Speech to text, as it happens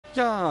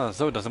Ja,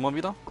 so, da sind wir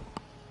wieder.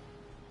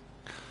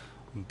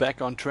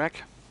 Back on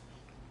track.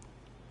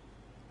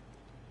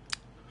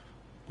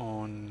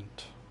 Und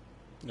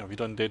ja,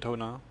 wieder in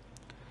Daytona.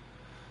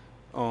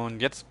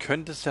 Und jetzt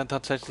könnte es ja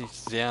tatsächlich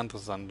sehr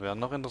interessant werden.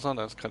 Noch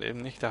interessanter ist gerade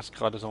eben nicht, dass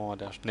gerade so mal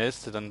der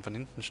Schnellste dann von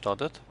hinten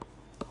startet.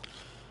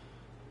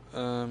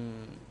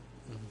 Ähm,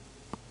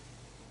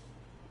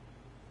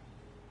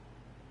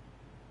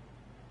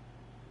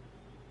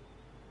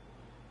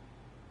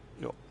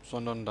 ja,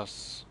 sondern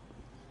dass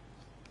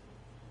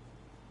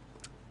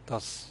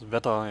das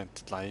Wetter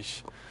jetzt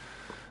gleich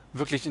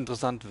wirklich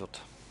interessant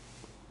wird.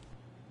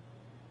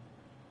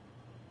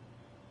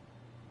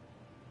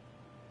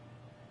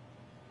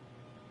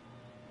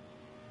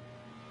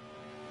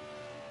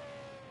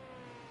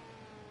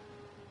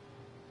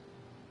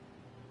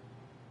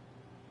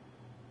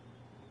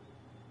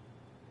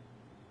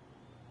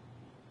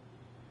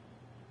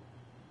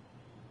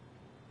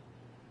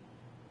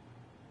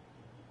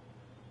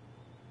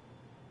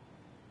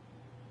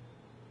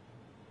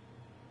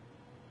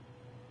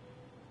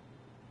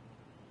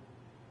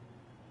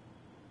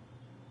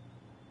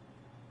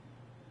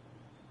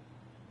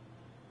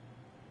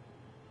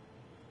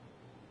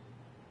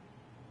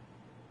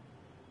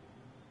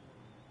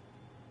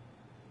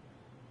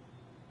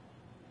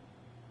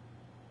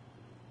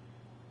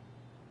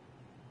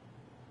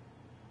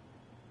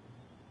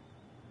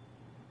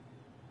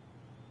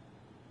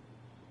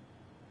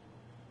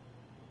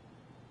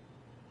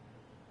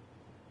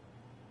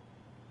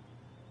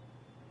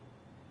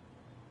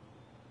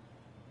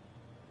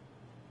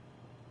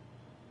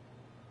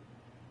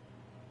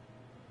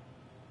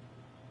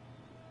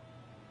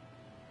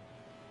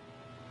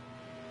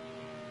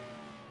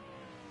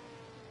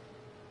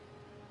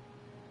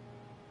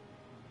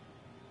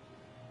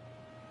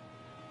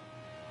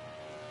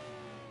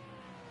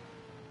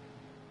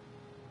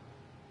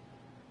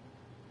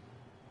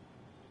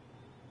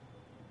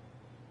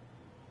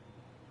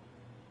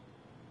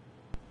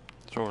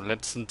 So,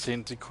 letzten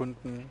 10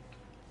 Sekunden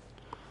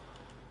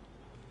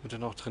wird er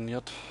noch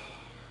trainiert.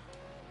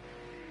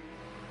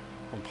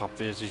 Und Prapp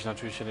will sich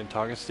natürlich in den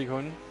Tagessieg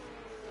holen.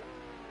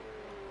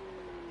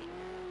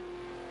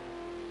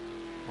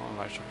 Oh,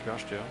 leichter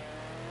Quersteher.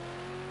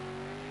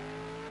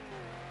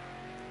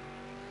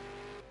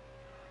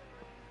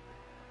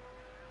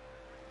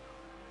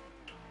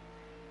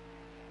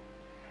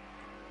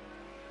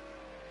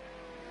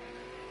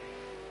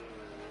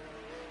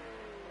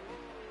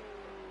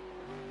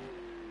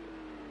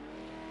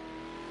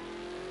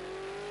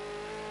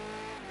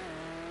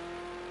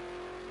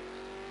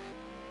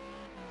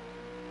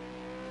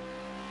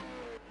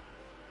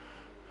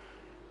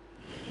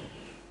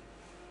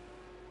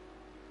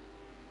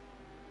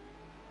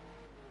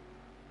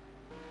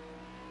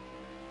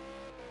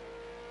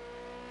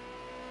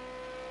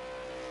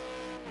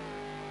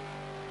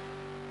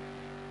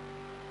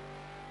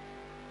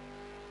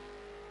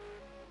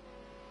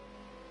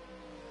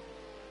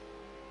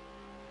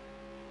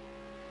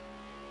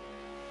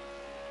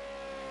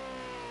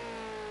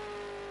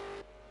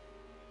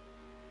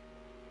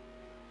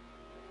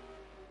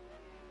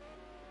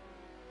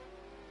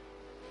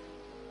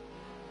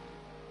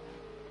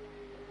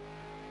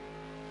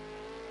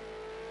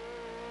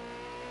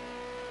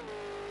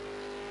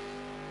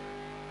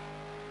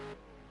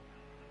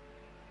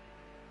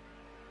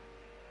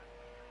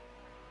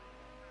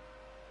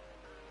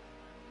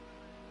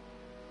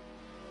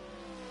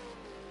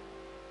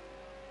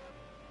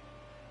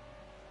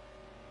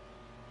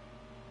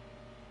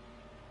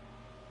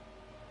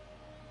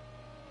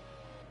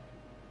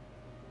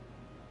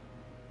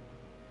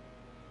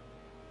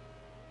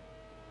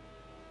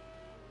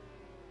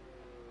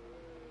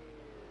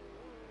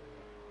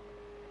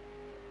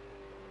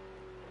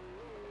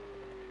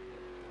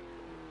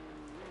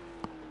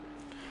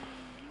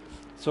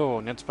 So,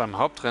 und jetzt beim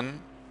Hauptrennen.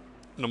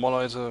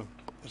 Normalerweise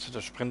ist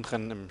das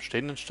Sprintrennen im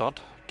stehenden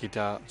Start. Geht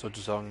ja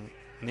sozusagen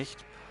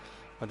nicht,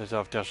 weil das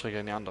ja auf der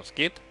Strecke nicht anders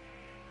geht.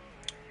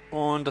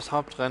 Und das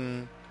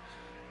Hauptrennen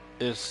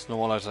ist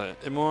normalerweise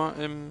immer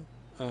im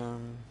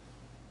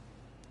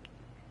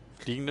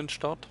fliegenden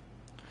Start.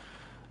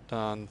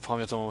 Dann fahren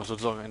wir jetzt mal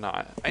sozusagen in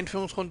einer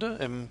Einführungsrunde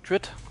im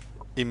Grid.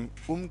 Im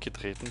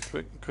umgedrehten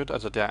Grid,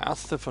 also der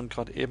erste von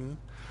gerade eben,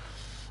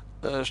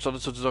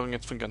 startet sozusagen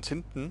jetzt von ganz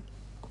hinten.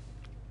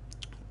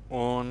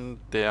 Und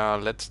der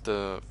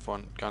letzte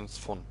von ganz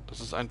vorn.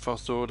 Das ist einfach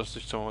so, dass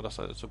sich so das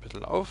alles so ein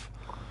bisschen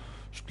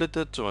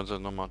aufsplittet, so also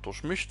nochmal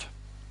durchmischt.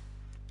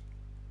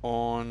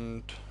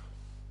 Und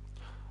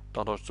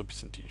dadurch so ein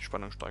bisschen die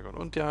Spannung steigern.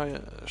 Und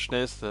der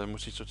schnellste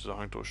muss sich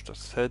sozusagen durch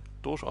das Feld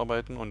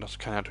durcharbeiten. Und das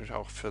kann natürlich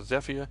auch für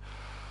sehr viel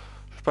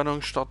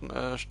Spannung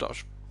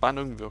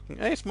wirken.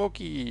 Hey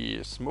Smokey!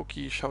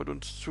 Smokey schaut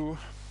uns zu.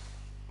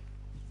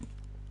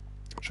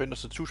 Schön,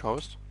 dass du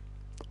zuschaust.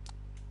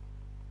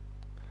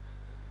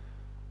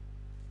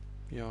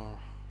 Wir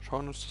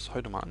schauen uns das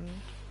heute mal an.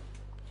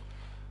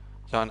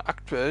 Ja, und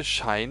aktuell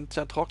scheint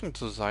sehr trocken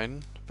zu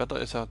sein. Wetter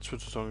ist ja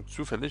sozusagen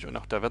zufällig und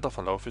auch der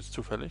Wetterverlauf ist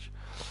zufällig.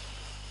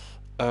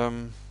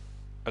 Ähm,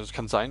 also es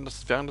kann sein,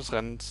 dass während des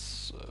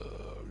Rennens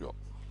ja,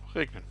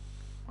 regnen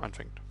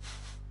anfängt.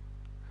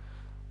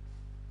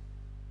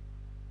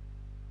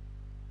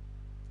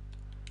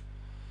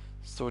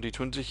 So, die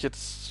tun sich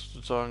jetzt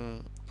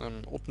sozusagen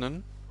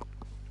ordnen.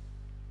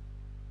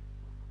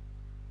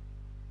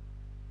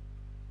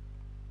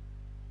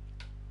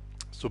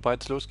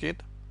 Sobald es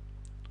losgeht.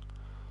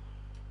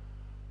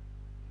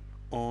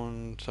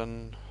 Und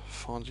dann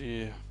fahren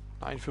sie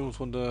eine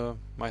Einführungsrunde.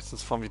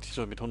 Meistens fahren wir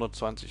diese mit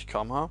 120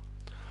 km/h.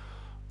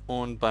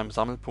 Und beim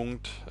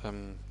Sammelpunkt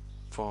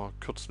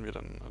verkürzen wir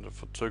dann, also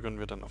verzögern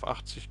wir dann auf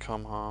 80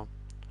 km/h.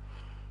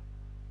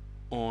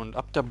 Und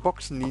ab der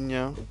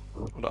Boxenlinie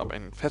oder ab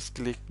einem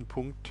festgelegten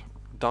Punkt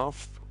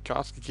darf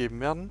Gas gegeben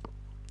werden.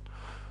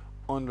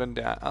 Und wenn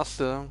der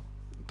Erste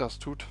das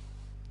tut,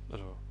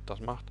 also das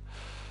macht,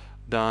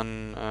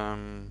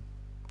 dann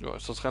ja,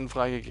 ist das Rennen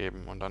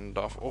freigegeben und dann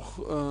darf auch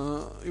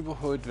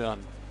überholt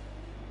werden.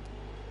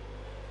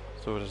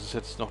 So, das ist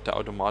jetzt noch der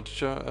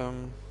automatische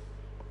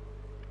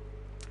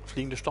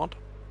fliegende Start.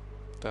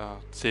 Der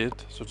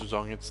zählt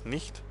sozusagen jetzt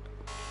nicht.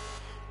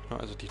 Ja,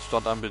 also die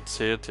Startampel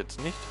zählt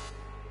jetzt nicht.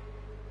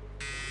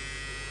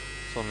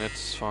 Sondern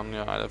jetzt fahren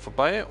ja alle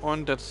vorbei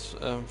und jetzt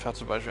fährt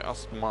zum Beispiel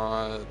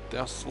erstmal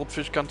der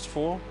Swordfish ganz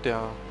vor.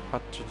 Der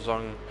hat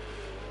sozusagen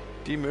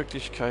die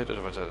Möglichkeit,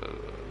 oder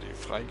die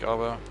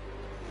Freigabe,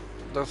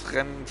 das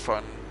Rennen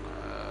von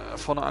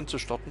vorne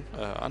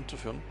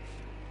anzuführen.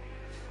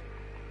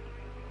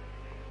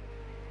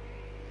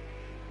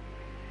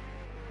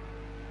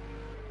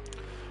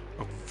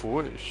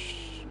 Obwohl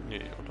ich...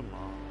 Nee, warte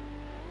mal.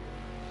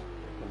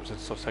 Warum ist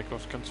jetzt das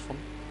Hecklos ganz vorne?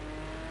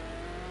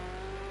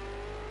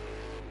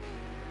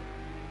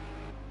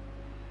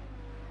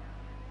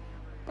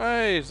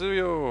 Hey,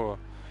 Silvio!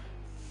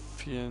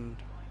 Vielen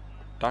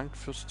Dank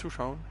fürs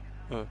Zuschauen.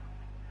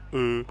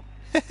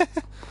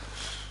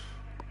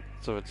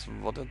 So, jetzt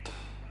wartet.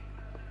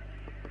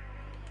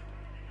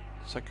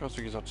 Sackers,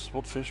 wie gesagt,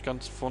 Swordfish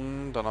ganz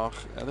vorne. Danach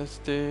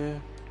LSD,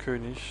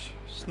 König,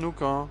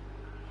 Snooker,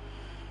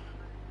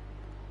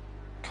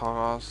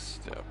 Karas,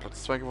 der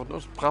Platz 2 geworden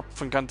ist. Brab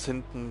von ganz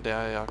hinten,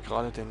 der ja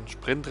gerade den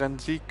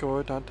Sprintrennen-Sieg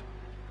geholt hat.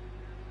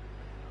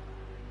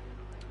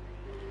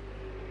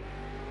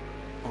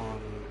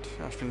 Und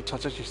ja, ich bin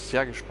tatsächlich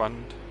sehr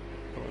gespannt.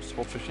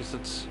 Swordfish ist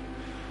jetzt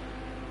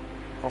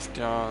auf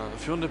der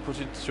führenden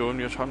Position.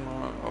 Wir schauen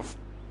mal auf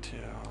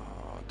der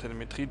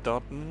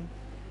Telemetriedaten.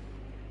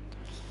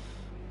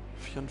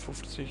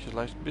 54,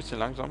 leicht ein bisschen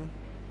langsam.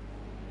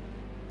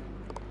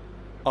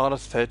 Aber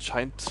das Feld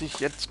scheint sich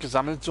jetzt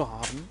gesammelt zu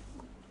haben.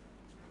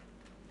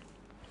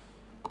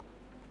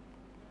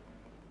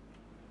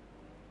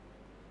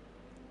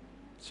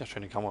 Sehr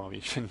schöne Kamera, wie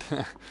ich finde.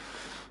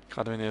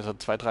 Gerade wenn hier so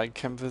 2, 3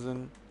 Kämpfe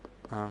sind.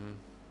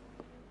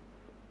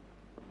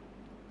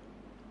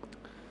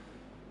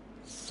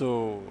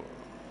 So.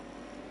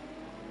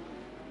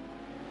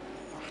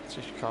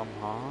 80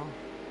 km/h.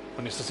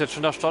 Und ist das jetzt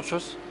schon der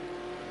Startschuss?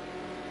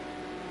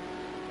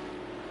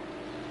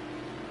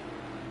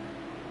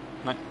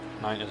 Nein,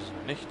 nein, ist es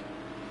noch nicht.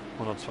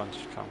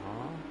 120 km/h.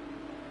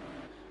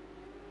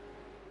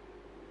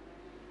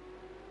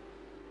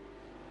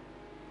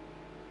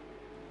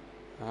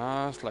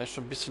 Ja, ist vielleicht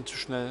schon ein bisschen zu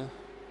schnell.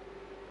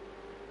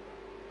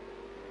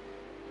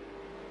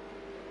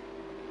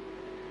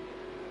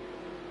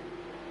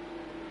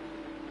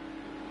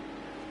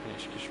 Bin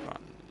ich gespannt.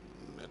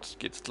 Jetzt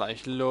geht's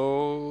gleich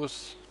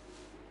los.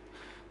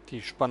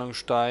 Die Spannung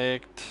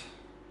steigt.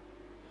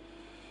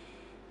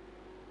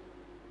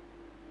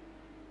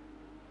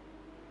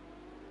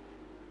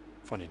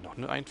 War nicht noch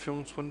eine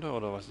Einführungsrunde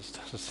oder was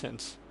ist das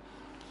jetzt?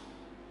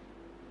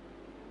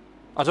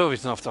 Also wir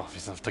sind auf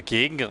der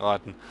Gegend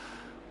geraten.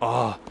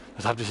 Oh,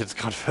 das hat mich jetzt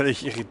gerade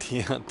völlig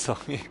irritiert.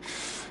 Sorry.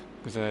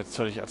 Wir sind jetzt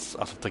völlig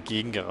auf der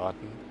Gegend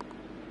geraten.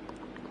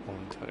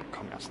 Und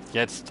kommen erst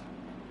jetzt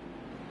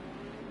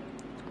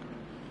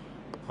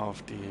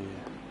auf die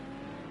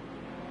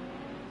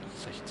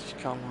 60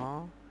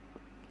 km/h.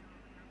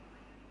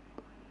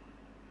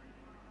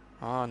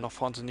 Ah, noch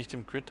fahren sie nicht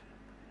im Grid.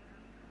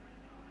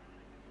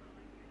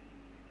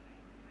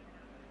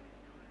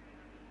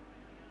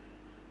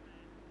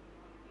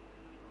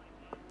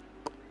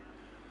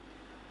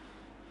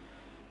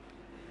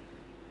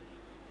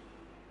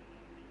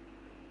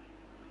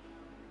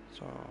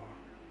 So,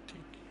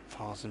 die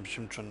Fahrer sind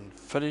bestimmt schon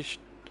völlig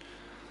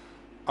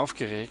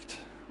aufgeregt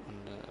und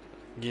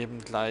geben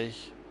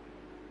gleich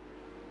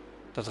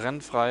das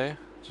Rennen frei,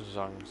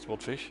 sozusagen das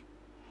Swordfish.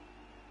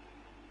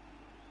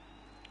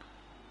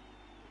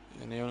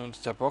 Wir nähern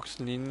uns der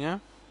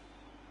Boxenlinie.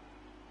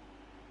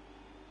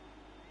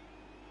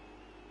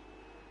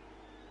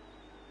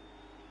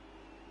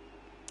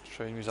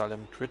 Schön, wie sie alle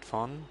im Grid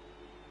fahren.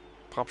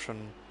 Brab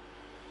schon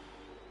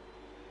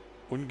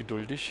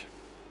ungeduldig.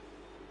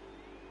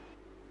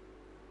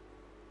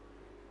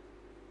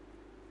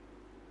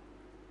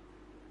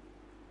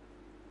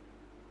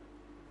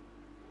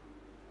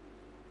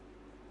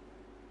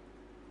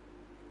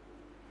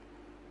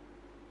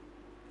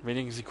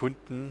 Wenigen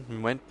Sekunden,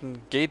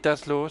 Momenten geht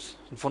das los.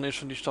 Und vorne ist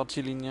schon die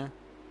Startziellinie.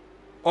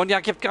 Und ja,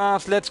 gibt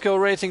Gas. Let's go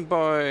Racing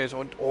Boys.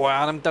 Und oh,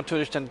 er nimmt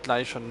natürlich dann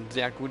gleich schon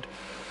sehr gut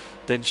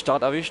den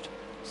Start erwischt.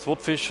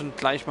 Swordfish schon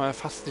gleich mal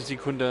fast eine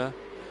Sekunde.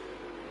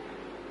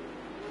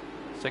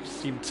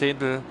 6, 7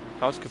 Zehntel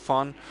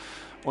rausgefahren.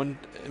 Und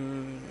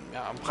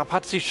ja, Brab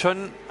hat sich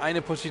schon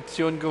eine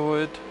Position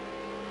geholt.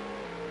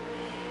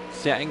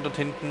 Sehr eng dort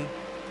hinten.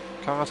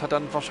 Karas hat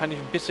dann wahrscheinlich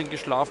ein bisschen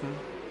geschlafen.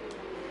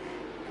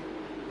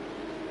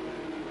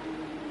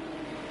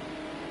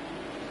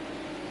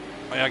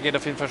 Ja, geht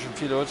auf jeden Fall schon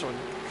viel los und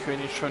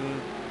König schon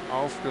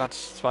auf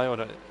Platz 2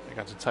 oder die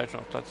ganze Zeit schon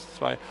auf Platz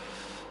 2.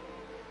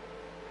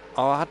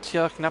 Aber hat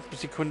hier knapp eine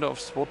Sekunde auf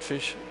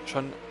Swordfish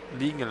schon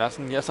liegen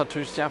gelassen. Hier ist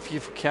natürlich sehr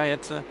viel Verkehr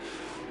jetzt.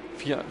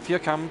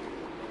 Vierkampf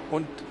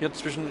und hier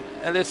zwischen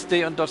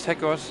LSD und Dos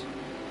Hecos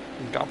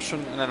gab es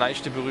schon eine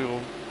leichte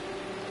Berührung.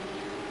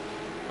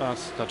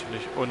 Was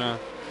natürlich ohne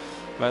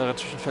weitere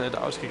Zwischenfälle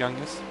da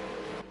ausgegangen ist.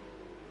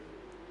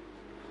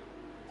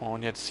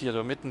 Und jetzt hier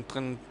so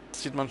mittendrin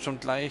sieht man schon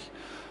gleich.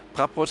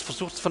 Brabros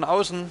versucht es von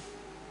außen.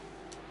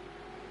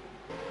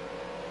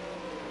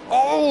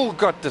 Oh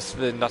Gottes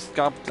Willen, das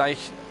gab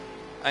gleich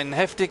einen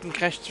heftigen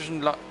Crash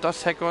zwischen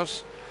Dos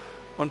Hecos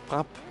und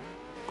Brab.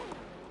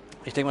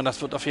 Ich denke mal,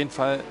 das wird auf jeden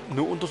Fall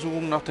nur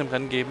Untersuchungen nach dem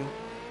Rennen geben.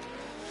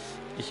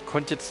 Ich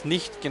konnte jetzt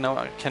nicht genau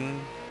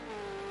erkennen,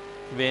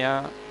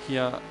 wer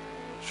hier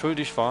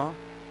schuldig war.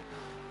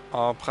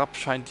 Aber Brab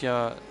scheint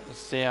ja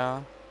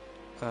sehr...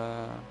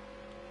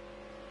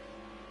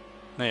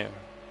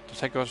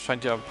 das Hecos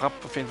scheint ja Brab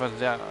auf jeden Fall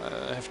sehr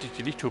heftig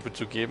die Lichthupe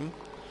zu geben.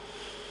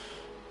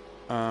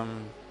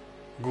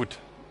 Gut,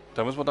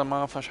 da muss man dann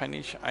mal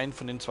wahrscheinlich einen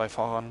von den zwei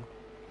Fahrern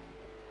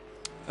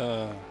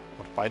oder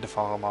beide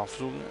Fahrer mal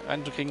versuchen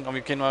reinzukriegen. Aber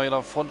wir gehen mal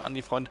wieder vorne an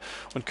die Front.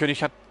 Und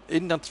König hat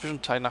in der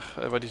Zwischenzeit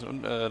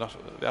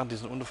während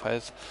diesen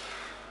Unfalls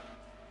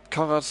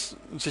Karas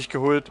sich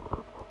geholt.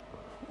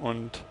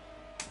 Und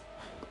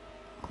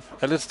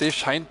LSD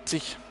scheint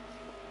sich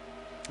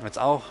jetzt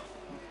auch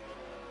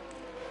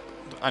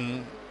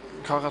an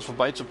Karas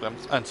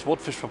vorbeizubremsen, an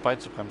Swordfish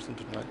vorbeizubremsen,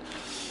 tut mir leid.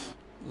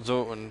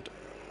 So, und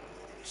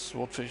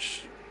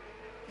Swordfish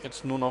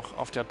jetzt nur noch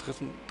auf der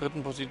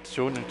dritten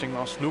Position. Ich denke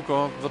mal,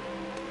 Snooker wird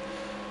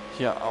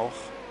hier auch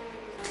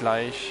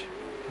gleich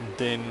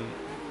den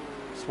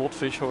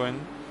Swordfish holen.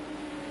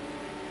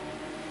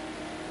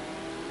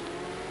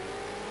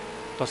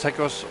 Das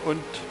Hecos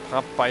und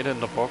Brab beide in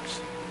der Box.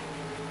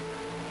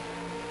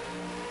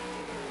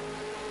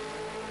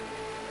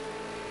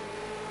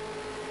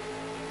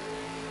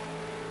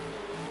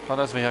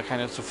 Gerade, dass wir hier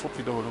keine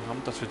Sofortwiederholung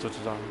haben, dass wir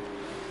sozusagen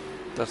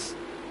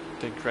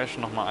den Crash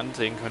nochmal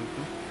ansehen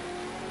könnten.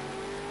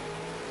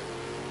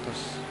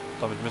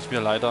 Damit müssen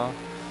wir leider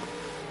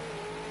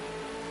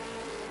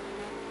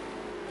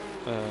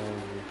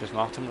bis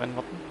nach dem Rennen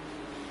warten.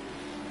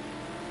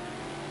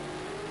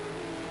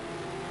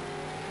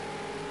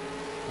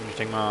 Und ich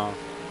denke mal,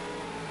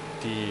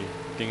 die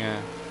Dinge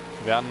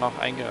werden noch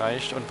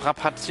eingereicht. Und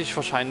Brab hat sich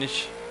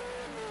wahrscheinlich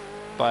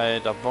bei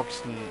der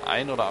Boxen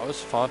Ein- oder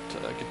Ausfahrt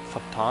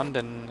vertan,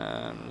 denn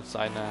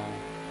seine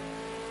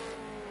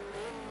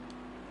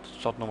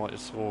Startnummer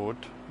ist rot.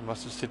 Und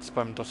was ist jetzt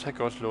beim Dos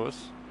Hecos los?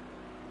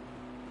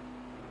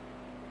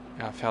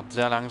 Er fährt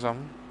sehr langsam.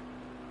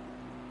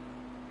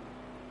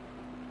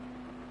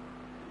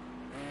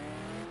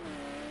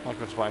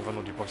 Das war einfach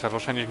nur die Box. Er hat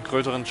wahrscheinlich einen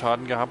größeren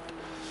Schaden gehabt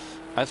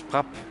als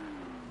Brab.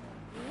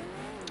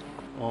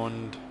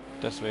 Und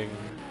deswegen...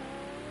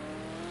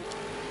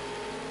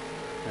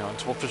 Ja, und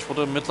Swordfish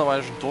wurde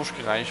mittlerweile schon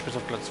durchgereicht bis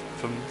auf Platz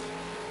 5.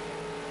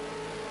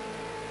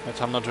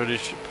 Jetzt haben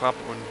natürlich Brab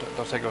und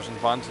Dos Hecos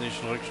einen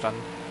wahnsinnigen Rückstand.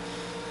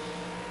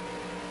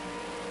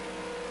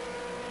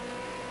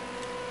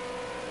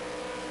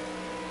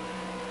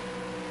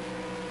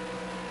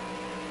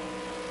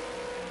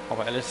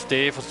 Aber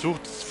LSD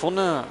versucht es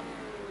vorne.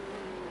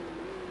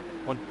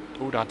 Und,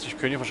 oh, da hat sich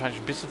König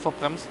wahrscheinlich ein bisschen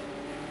verbremst.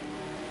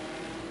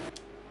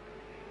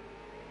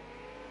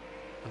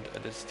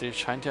 Und LSD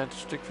scheint ja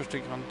Stück für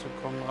Stück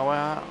ranzukommen, aber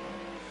ja.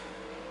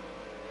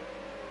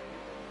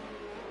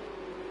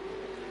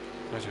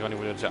 Ich weiß gar nicht,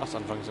 wo der zuerst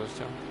anfangen sollst,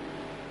 ja.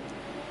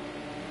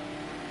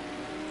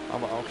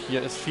 Aber auch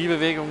hier ist viel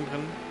Bewegung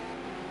drin.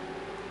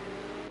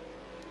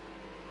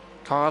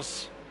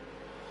 Cars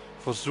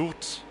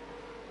versucht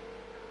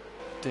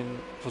den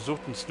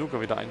Snooker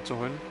wieder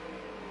einzuholen.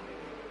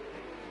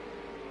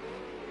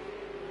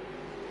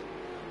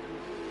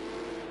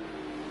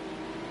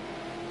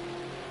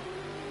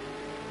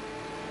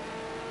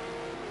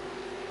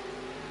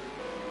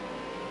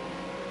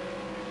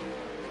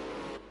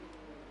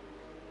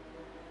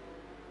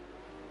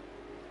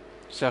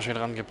 Sehr schön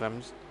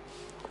rangebremst.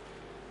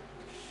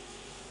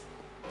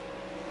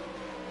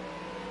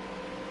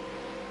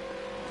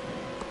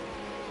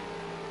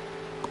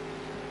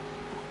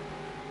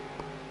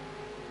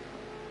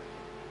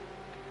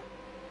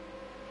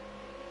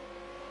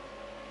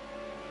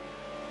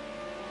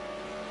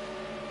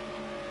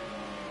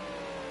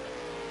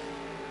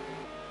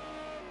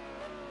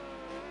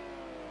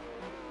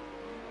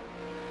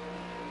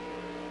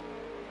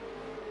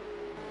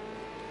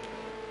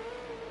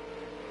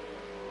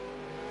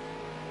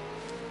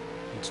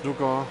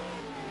 Snooker.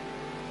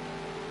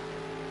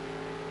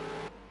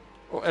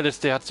 Oh,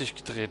 LSD hat sich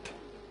gedreht.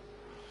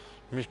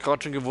 Mich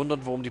gerade schon gewundert,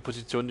 warum die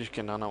Position nicht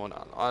geändert haben. Und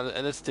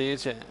LSD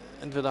ist ja,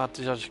 entweder hat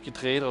sich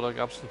gedreht oder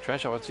gab es einen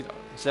Crash, aber es sieht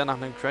sehr nach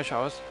einem Crash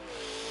aus.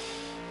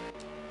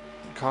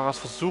 Karas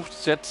versucht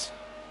es jetzt.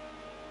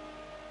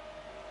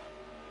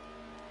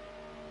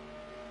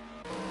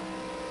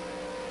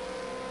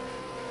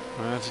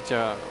 Man sieht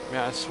ja,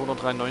 mehr als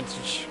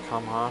 293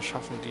 km/h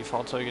schaffen die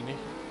Fahrzeuge nicht.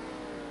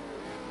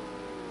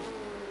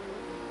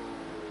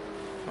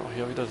 Auch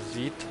hier wieder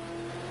sieht,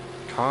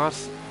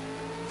 Karas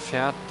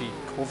fährt die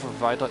Kurve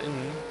weiter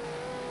innen.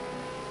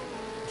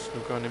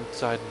 Snooker nimmt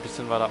sie halt ein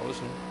bisschen weiter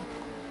außen.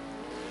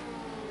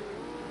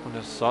 Und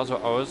es sah so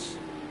aus,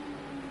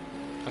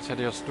 als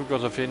hätte der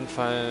Snooker auf jeden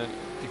Fall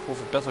die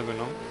Kurve besser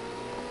genommen.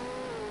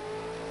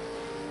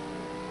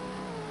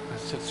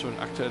 Das ist jetzt so ein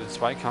aktueller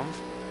Zweikampf.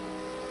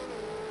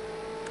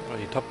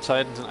 Die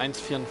Top-Zeiten sind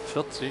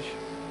 1,44.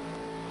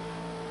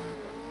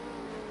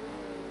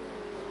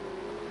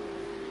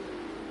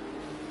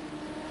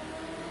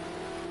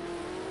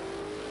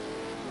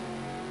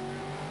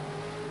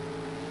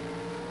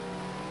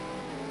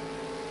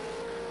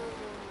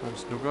 Und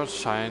Snooker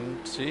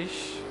scheint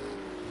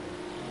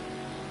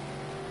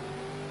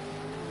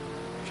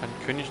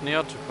König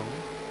näher zu kommen.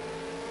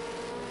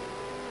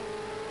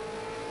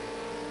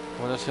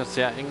 Aber das jetzt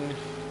sehr eng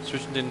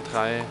zwischen den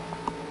drei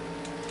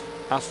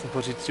ersten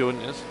Positionen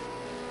ist.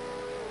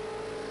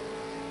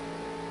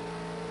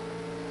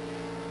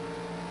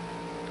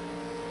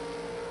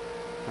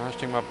 Ja, ich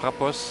denke mal,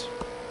 Brabus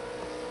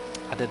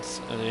hat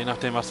jetzt, je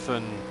nachdem was für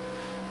ein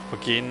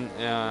Vergehen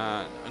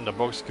er in der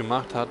Box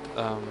gemacht hat,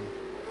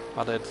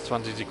 hat er jetzt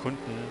 20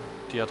 Sekunden,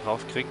 die er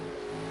drauf kriegt.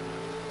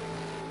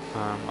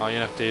 Aber je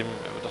nachdem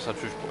wird das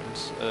natürlich bei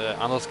uns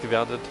anders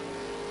gewertet.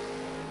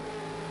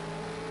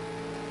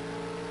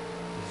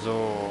 So,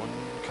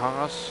 und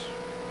Karas.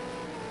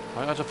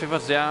 Also auf jeden Fall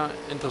sehr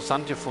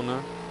interessant hier vorne.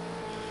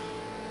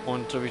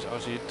 Und so wie es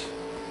aussieht,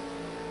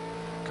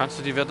 kannst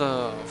du die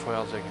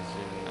Wettervorhersage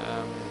sehen.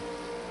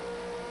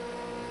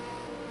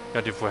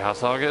 Ja, die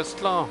Vorhersage ist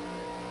klar.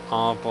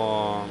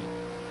 Aber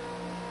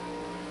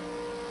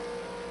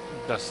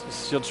das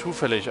ist hier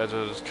zufällig.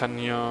 Also das kann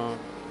hier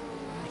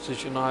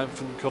sich innerhalb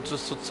von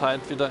kürzester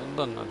Zeit wieder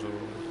ändern. Also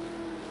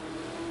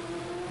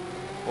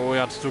oh,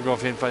 jetzt hast du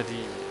auf jeden Fall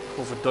die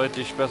Kurve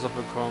deutlich besser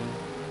bekommen.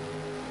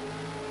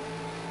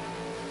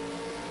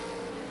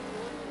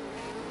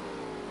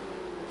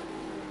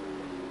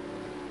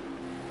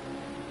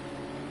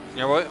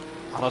 Jawohl,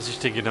 hat er sich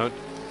den genau.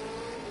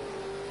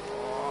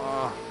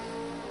 Oh,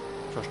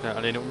 so schnell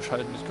alleine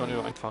umschalten ist gar nicht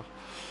so einfach.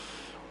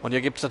 Und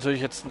hier gibt es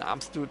natürlich jetzt einen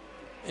absolut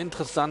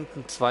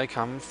interessanten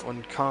Zweikampf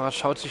und Kara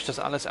schaut sich das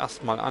alles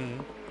erstmal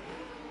an,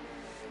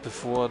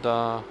 bevor er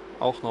da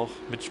auch noch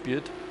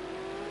mitspielt.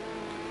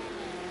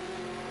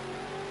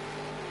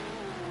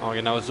 Aber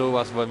genau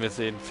sowas wollen wir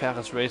sehen.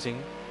 Faires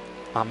Racing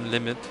am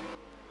Limit.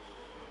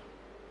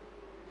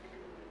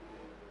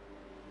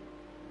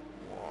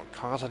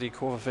 Karas hat die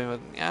Kurve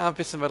ja, ein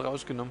bisschen weit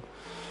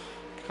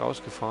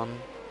rausgefahren,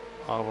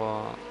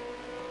 aber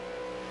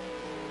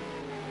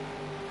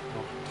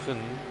noch drin.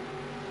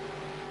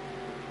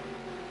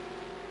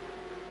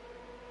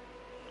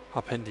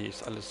 Hab Handy,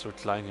 ist alles so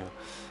klein hier.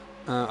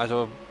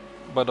 Also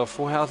bei der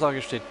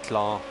Vorhersage steht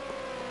klar.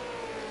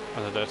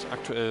 Also da ist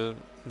aktuell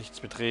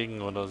nichts mit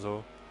Regen oder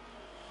so.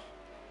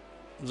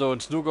 So,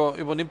 und Snooker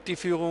übernimmt die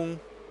Führung.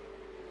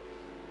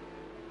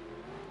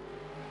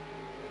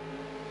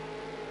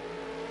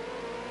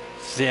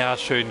 Sehr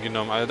schön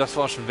genommen. Also das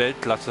war schon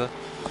Weltklasse.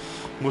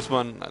 Muss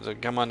man, also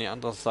kann man nicht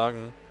anderes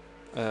sagen.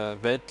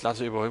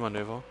 Weltklasse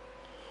Überholmanöver.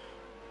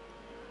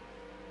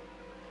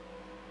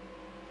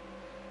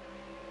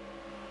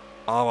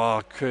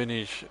 Aber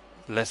König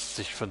lässt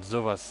sich von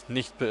sowas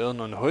nicht beirren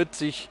und holt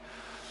sich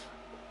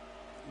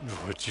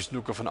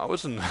Snooker von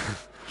außen.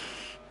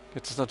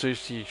 Jetzt ist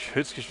natürlich die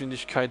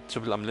Höchstgeschwindigkeit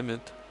zu viel am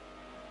Limit.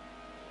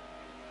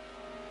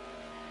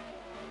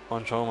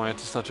 Und schauen wir mal,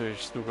 jetzt ist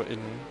natürlich Snooker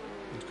innen.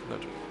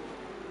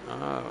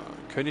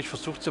 König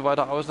versucht sie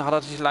weiter außen, hat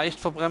er sich leicht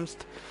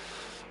verbremst.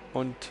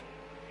 Und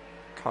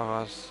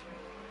Karas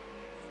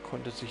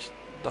konnte sich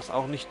das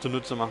auch nicht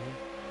zunutze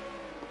machen.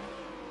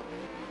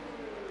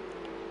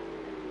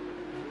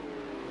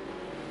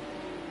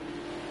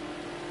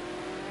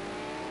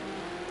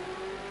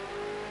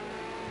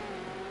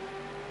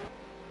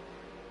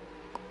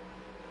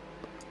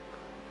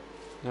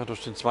 Ja,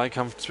 durch den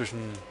Zweikampf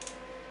zwischen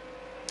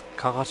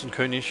Karas und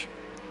König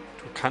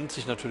kann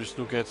sich natürlich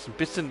Snooker jetzt ein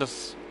bisschen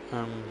das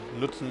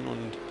nutzen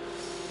und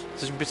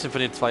sich ein bisschen von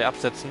den zwei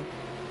absetzen.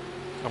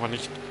 Aber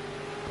nicht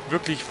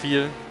wirklich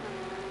viel.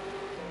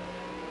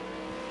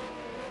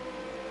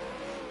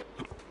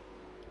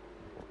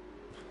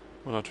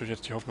 Und natürlich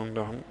jetzt die Hoffnung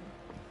da haben.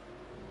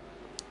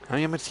 Ja,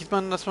 jetzt sieht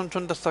man, dass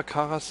der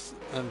Karas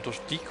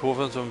durch die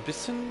Kurve so ein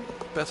bisschen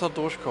besser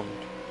durchkommt.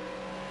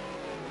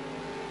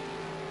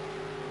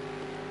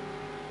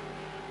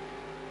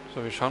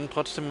 So, wir schauen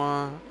trotzdem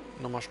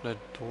nochmal schnell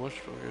durch.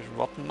 Wir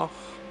warten noch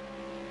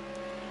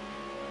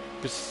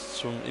bis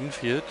zum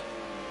Infield.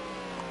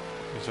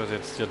 Ich sollte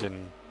jetzt hier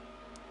den...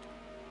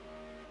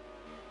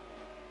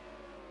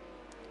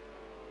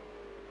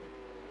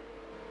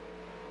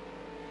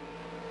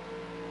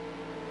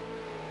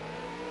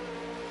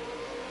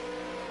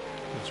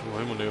 Das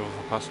Überholmanöver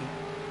verpassen.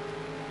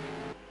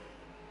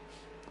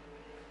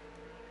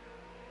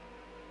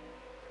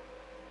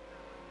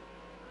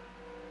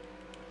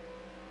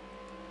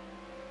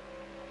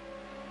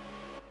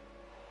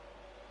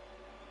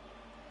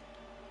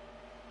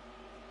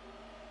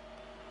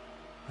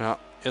 Ja,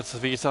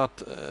 jetzt wie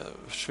gesagt,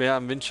 schwer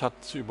im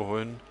Windschatten zu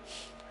überholen,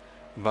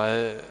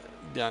 weil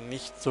ja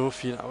nicht so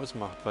viel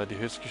ausmacht, weil die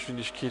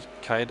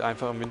Höchstgeschwindigkeit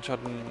einfach im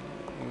Windschatten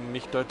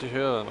nicht deutlich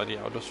höher, weil die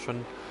Autos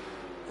schon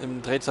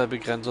im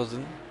Drehzahlbegrenzer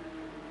sind.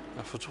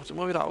 Er versucht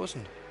immer wieder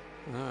außen.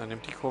 Ja, er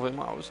nimmt die Kurve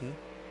immer außen.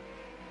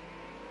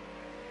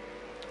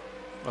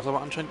 Was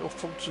aber anscheinend auch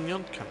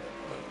funktionieren kann.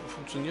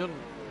 Funktionieren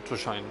zu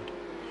scheinen.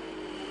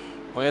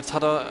 Aber jetzt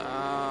hat er...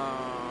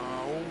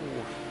 oh.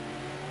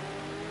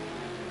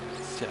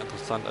 Sehr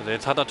interessant. Also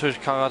jetzt hat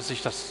natürlich Karas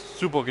sich das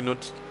super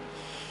genutzt.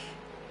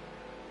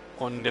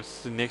 Und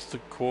jetzt die nächste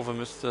Kurve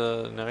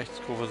müsste eine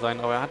Rechtskurve sein.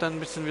 Aber er hat dann ein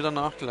bisschen wieder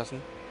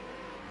nachgelassen.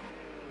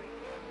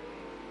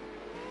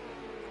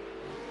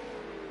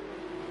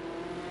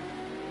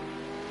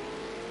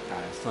 Ja,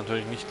 ist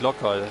natürlich nicht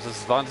locker. Das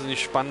ist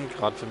wahnsinnig spannend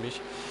gerade für mich.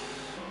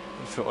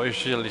 Und für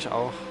euch sicherlich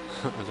auch.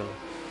 Also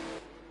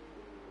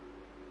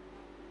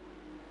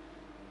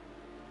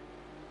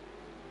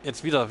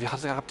jetzt wieder.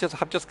 Habt ihr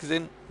das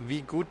gesehen,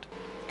 wie gut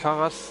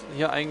Karas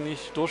hier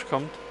eigentlich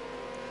durchkommt?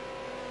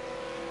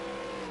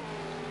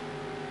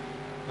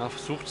 Er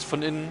versucht es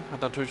von innen,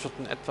 hat natürlich dort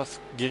einen etwas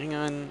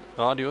geringeren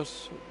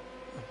Radius,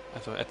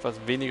 also etwas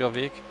weniger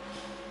Weg,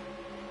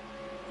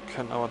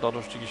 kann aber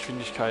dadurch die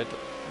Geschwindigkeit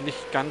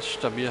nicht ganz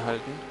stabil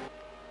halten.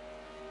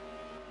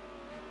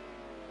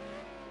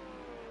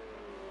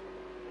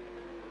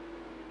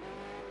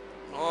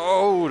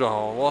 Oh, da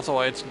war es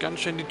aber jetzt ganz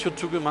schön die Tür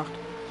zugemacht.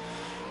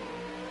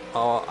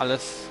 Aber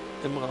alles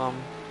im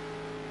Rahmen.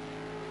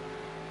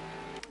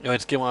 Ja,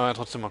 jetzt gehen wir aber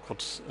trotzdem mal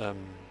kurz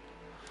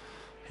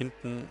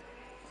hinten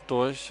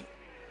durch.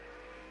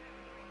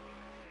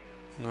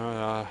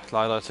 Naja,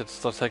 leider ist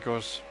jetzt der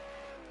Sekos.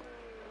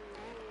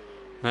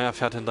 Naja,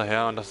 fährt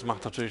hinterher und das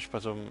macht natürlich bei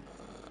so einem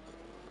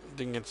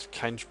Ding jetzt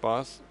keinen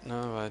Spaß,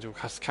 ne, weil du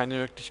hast keine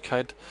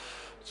Möglichkeit,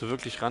 so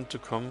wirklich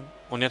ranzukommen.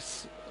 Und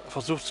jetzt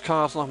versucht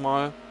Karas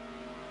nochmal.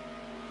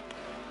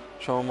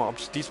 Schauen wir mal, ob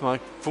es diesmal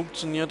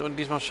funktioniert und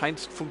diesmal scheint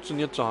es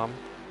funktioniert zu haben.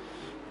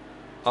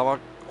 Aber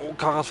oh,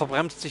 Karas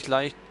verbremst sich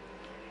leicht.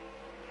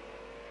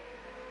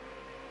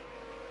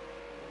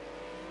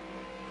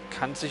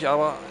 Kann sich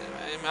aber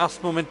im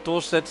ersten Moment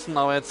durchsetzen,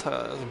 aber jetzt ist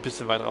ein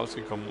bisschen weit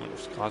rausgekommen und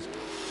aufs Gras.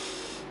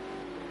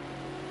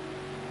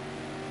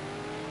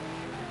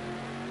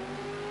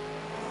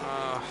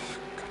 Ach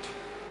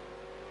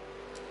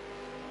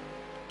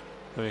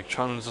Gott. Wir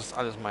schauen uns das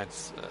alles mal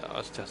jetzt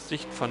aus der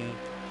Sicht von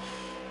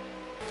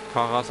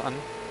Karas an.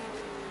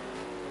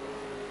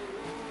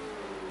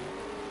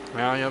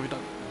 Ja, ja, wieder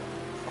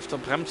auf der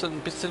Bremse ein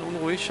bisschen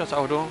unruhig, das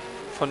Auto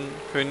von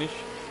König.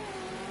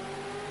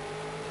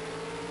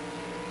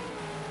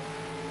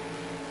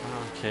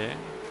 Okay.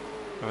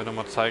 Können wir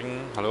nochmal zeigen.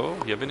 Hallo,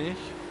 hier bin ich.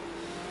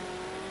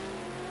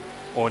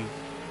 Und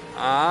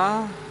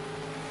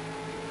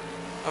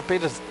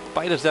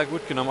beide sehr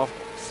gut genommen, auf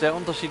sehr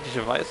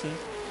unterschiedliche Weisen.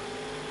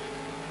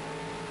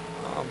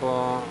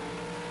 Aber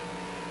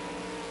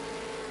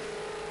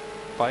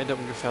beide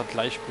ungefähr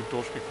gleich gut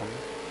durchgekommen.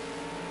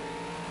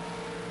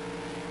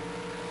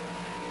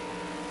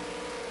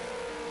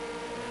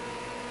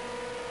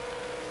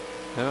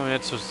 Ja, wenn man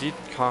jetzt so sieht,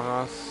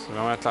 Karas,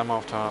 wenn wir gleich mal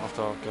auf der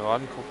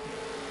Geraden gucken,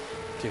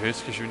 die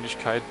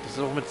Höchstgeschwindigkeit, das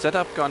ist auch mit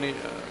Setup gar nicht,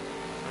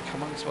 da kann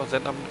man zwar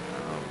Setup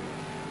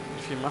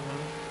nicht viel machen,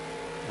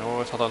 ja,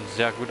 jetzt hat er ihn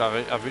sehr gut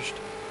erwischt.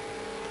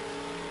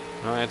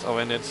 Ja, jetzt auch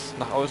wenn du jetzt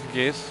nach außen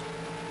gehst,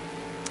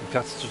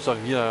 fährst du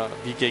sozusagen wieder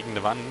wie gegen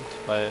eine Wand,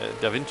 weil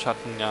der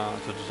Windschatten ja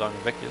sozusagen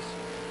weg ist.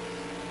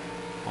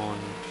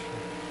 Und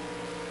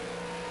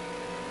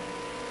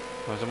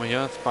da sind wir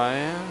hier jetzt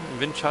bei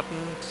Windschatten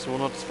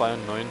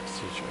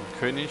 292 und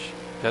König,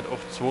 der hat auch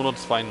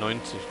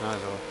 292, ne,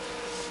 also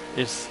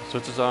ist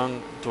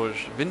sozusagen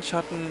durch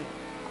Windschatten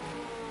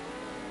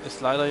ist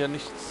leider ja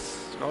nichts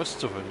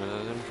rauszuholen.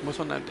 Also muss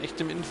man halt echt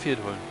im Infield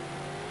holen.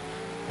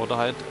 Oder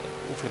halt,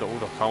 da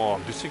kam aber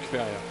ein bisschen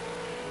quer, ja.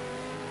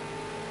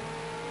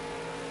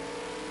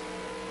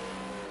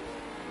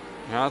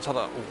 Ja, jetzt hat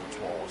er,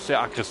 wow,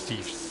 sehr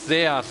aggressiv,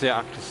 sehr, sehr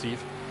aggressiv.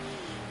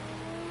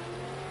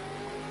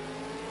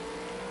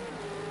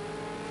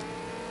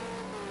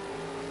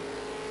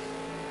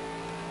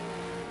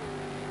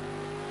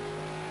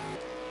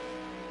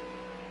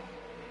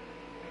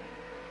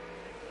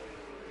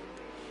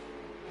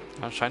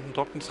 Ja, scheint ein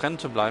trockenes Rennen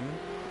zu bleiben.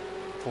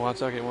 Vorher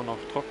sage ich immer noch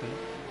trocken.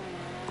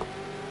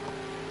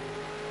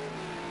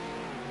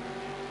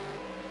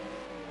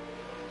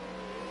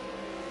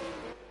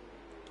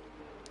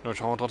 Ja,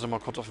 schauen wir trotzdem mal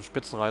kurz auf den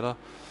Spitzenreiter.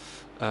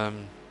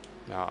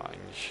 Ja,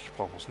 eigentlich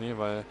brauchen wir es nie,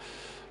 weil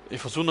Ich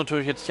versuche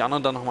natürlich jetzt die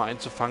anderen dann nochmal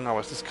einzufangen, aber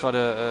es ist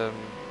gerade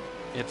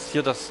jetzt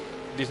hier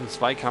diesen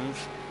Zweikampf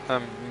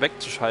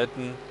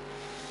wegzuschalten,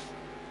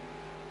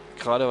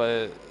 gerade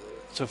weil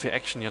so viel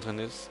Action hier drin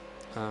ist,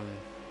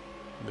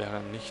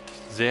 wäre nicht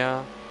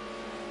sehr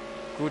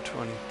gut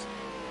und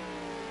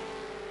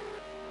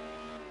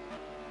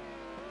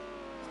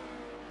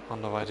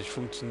anderweitig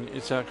funktioniert,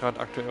 ist ja gerade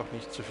aktuell auch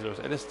nicht so viel los.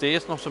 LSD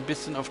ist noch so ein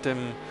bisschen auf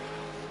dem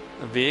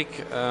Weg,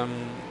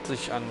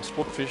 sich an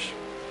Sportfish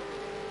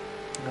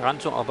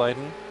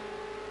ranzuarbeiten.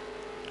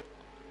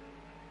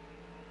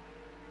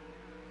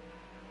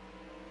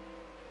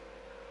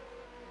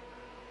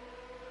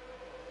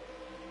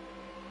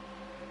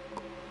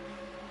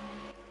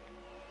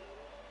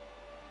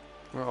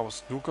 Ja, aber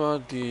Snooker,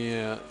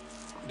 der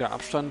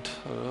Abstand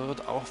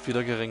wird auch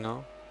wieder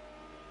geringer.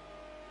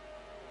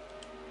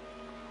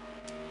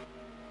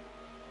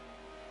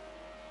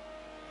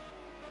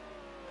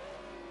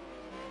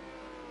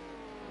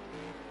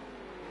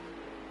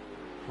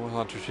 Muss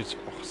natürlich jetzt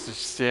auch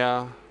sich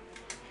sehr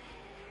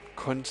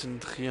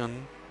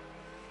konzentrieren.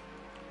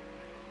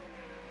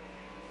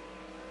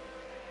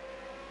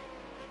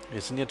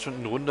 Wir sind jetzt schon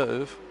in Runde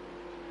 11.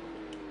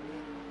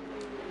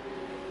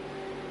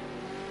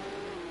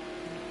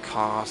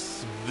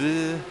 Cars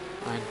will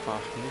einfach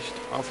nicht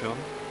aufhören.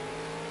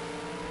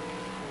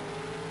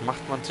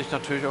 Macht man sich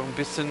natürlich auch ein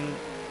bisschen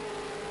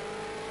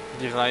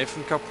die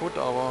Reifen kaputt,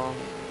 aber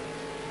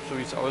so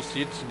wie es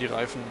aussieht, sind die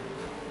Reifen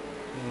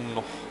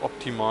noch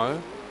optimal.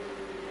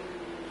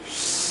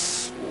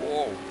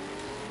 Wow.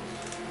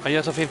 Aber hier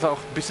ist auf jeden Fall auch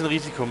ein bisschen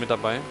Risiko mit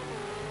dabei.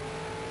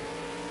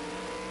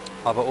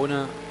 Aber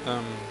ohne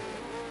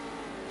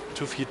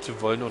zu viel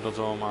zu wollen oder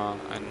so mal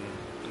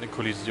eine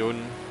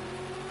Kollision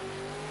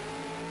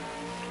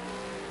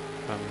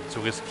zu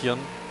riskieren.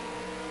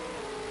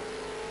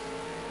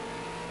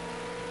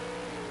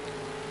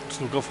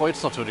 Snooker freut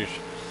es natürlich,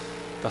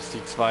 dass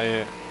die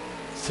zwei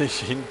sich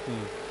hinten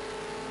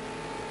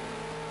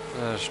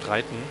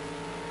streiten.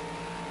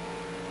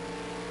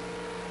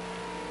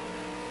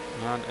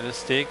 Ja, ein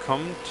LSD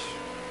kommt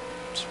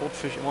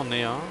Sportfish immer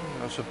näher.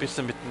 Also ein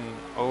bisschen mit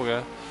dem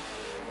Auge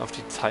auf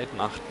die Zeiten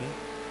achten.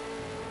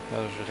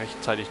 Also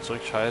rechtzeitig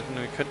zurückschalten.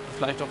 Wir könnten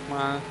vielleicht auch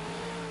mal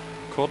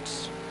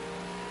kurz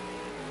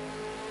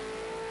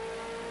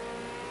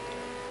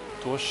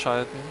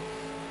durchschalten.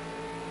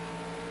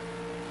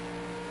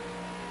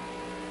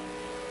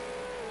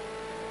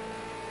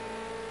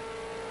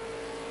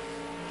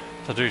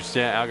 Ist natürlich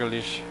sehr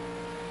ärgerlich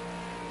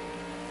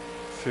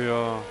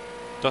für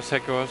das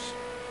Hackers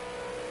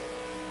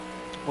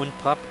und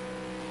Prab,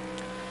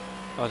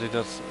 weil sie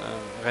das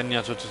Rennen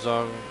ja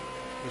sozusagen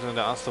bis in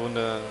der ersten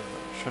Runde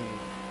schon,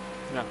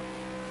 ja,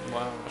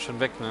 war schon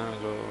weg, ne?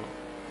 Also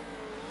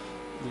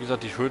wie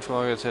gesagt, die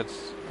Schuldfrage ist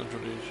jetzt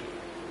natürlich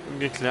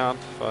geklärt,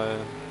 weil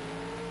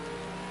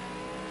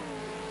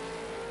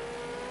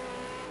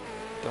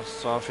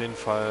das war auf jeden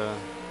Fall.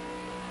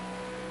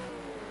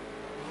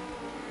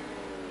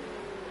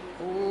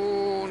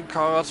 Und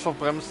Karas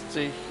verbremst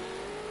sich.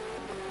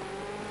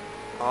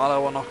 Hat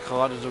aber noch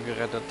gerade so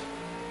gerettet.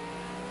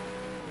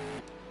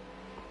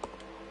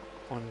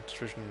 Und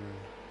zwischen.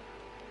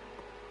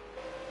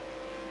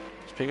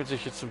 Es pegelt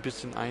sich jetzt so ein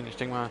bisschen ein. Ich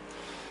denke mal,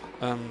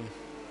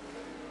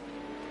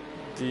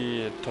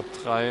 die Top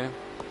 3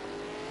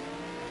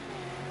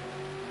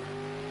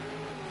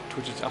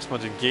 tut jetzt erstmal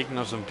den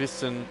Gegner so ein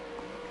bisschen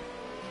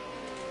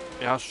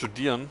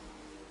studieren.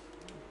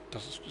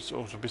 Das ist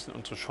auch so ein bisschen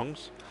unsere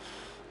Chance,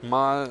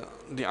 mal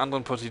die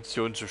anderen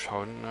Positionen zu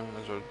schauen. Ne?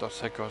 Also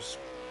das Hackers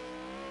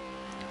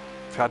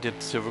fährt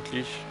jetzt hier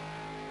wirklich,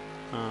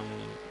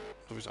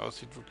 so wie es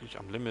aussieht, wirklich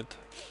am Limit.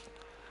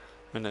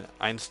 Mit einer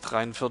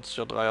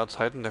 1,43er 3er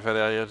Zeiten, der fährt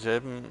ja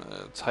dieselben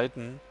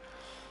Zeiten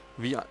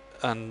wie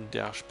an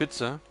der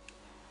Spitze.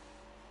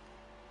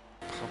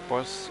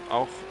 Boss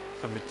auch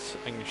mit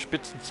eigentlich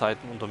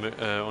Spitzenzeiten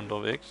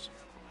unterwegs.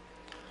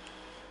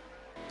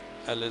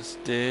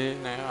 LSD,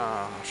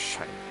 naja,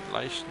 scheint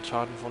leichten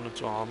Schaden vorne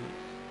zu haben.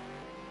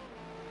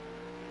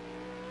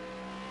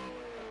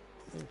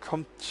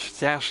 Kommt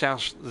sehr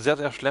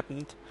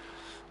schleppend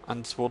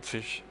an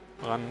Swordfish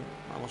ran.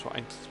 Aber so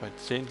 1, 2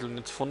 Zehntel. Und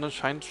jetzt vorne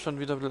scheint es schon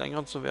wieder ein bisschen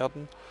enger zu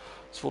werden.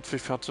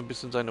 Swordfish fährt so ein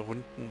bisschen seine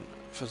Runden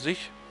für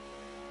sich.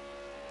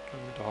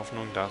 Und mit der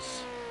Hoffnung,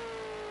 dass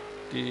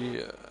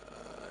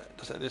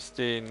das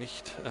LSD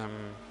nicht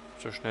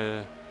so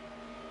schnell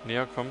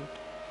näher kommt.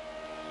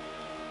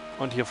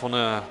 Und hier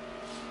vorne,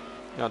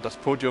 ja, das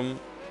Podium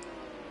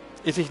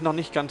ist sich noch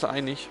nicht ganz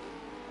einig,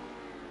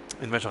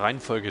 in welcher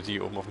Reihenfolge sie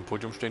oben auf dem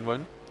Podium stehen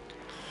wollen.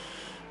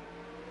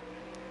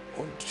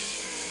 Und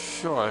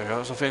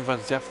ja, ist auf jeden Fall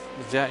sehr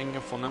eng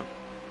hier vorne.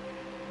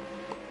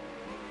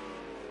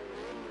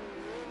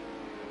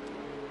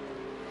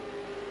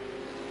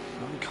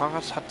 Und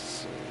Karas hat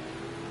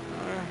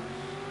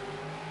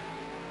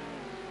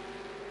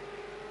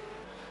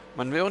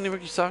man will auch nicht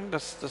wirklich sagen,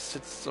 dass das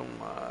jetzt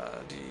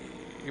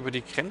die über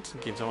die Grenzen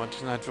geht, sondern die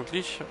sind halt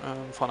wirklich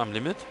vorne am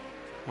Limit.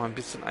 Mal ein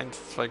bisschen 1,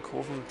 2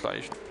 Kurven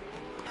gleich.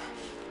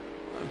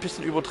 Ein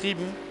bisschen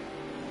übertrieben.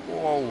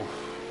 Wow.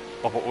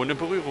 aber ohne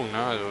Berührung,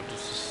 ne? Also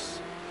das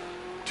ist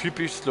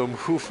typisch Slow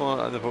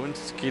Mover. Also bei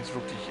uns geht es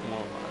wirklich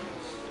immer,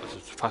 also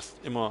fast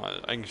immer,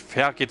 eigentlich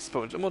fair geht es bei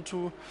uns immer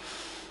zu.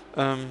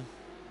 Ähm,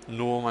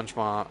 Nur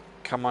manchmal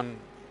kann man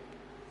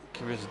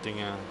gewisse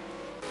Dinge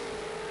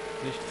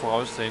nicht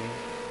voraussehen,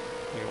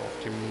 wie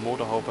auch die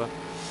Motorhaube.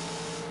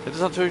 Jetzt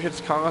ist natürlich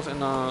jetzt Karas in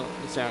einer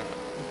sehr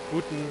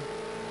guten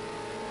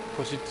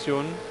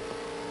Position.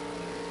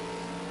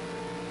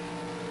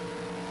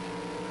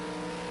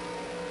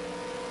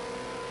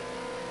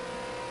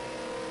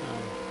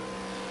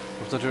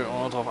 Kommt natürlich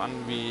auch noch darauf an,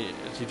 wie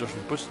sie durch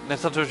den Bus. Das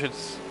ist natürlich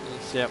jetzt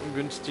sehr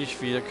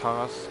ungünstig, wie der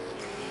Karas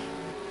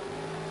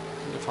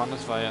gefahren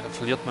ist, weil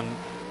verliert man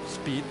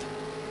Speed.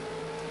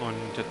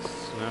 Und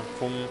jetzt ne,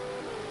 vom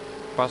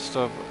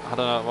Busstop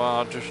war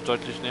er natürlich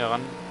deutlich näher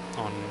ran.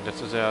 Und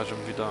jetzt ist er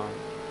schon wieder,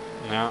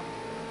 ja,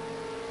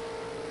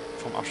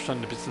 vom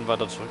Abstand ein bisschen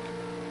weiter zurück.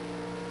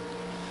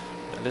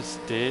 Der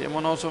LSD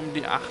immer noch so um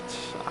die 8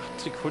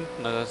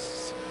 Sekunden.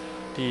 Also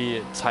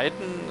die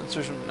Zeiten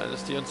zwischen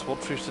LSD und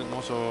Swordfish sind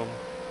noch so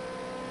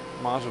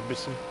mal so ein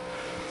bisschen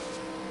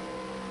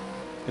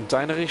in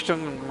seine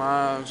Richtung und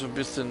mal so ein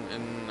bisschen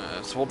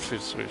in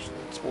Swordfish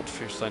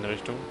seine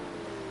Richtung.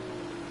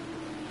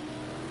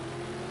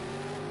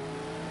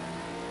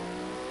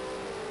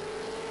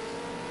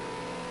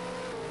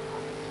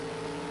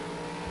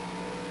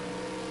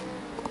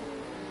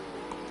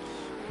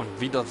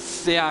 Und wieder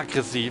sehr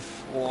aggressiv.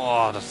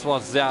 Boah, das war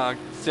sehr,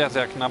 sehr,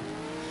 sehr knapp.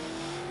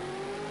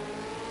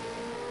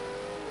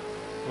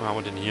 Wo haben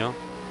wir denn hier?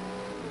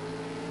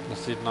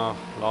 Das sieht nach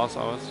Lars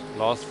aus.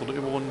 Lars wurde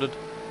überrundet.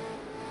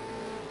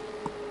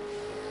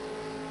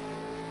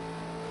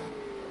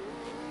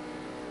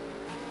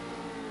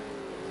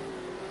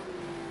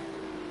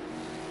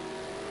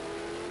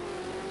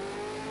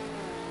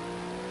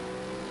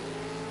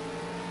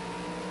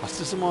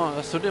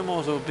 Das tut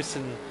immer so ein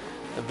bisschen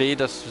weh,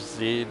 das zu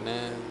sehen.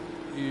 Ne?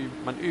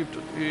 Man übt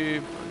und übt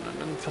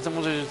und dann passieren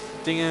immer solche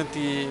Dinge,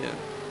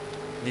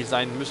 die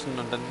sein müssen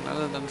und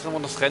dann ist immer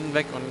das Rennen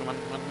weg und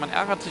man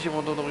ärgert sich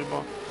immer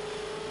darüber.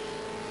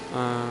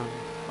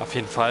 Auf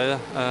jeden Fall,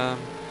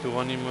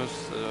 Hieronymus,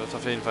 ist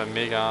auf jeden Fall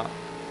mega,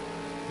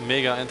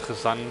 mega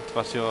interessant,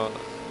 was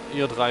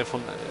ihr drei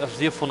was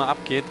hier vorne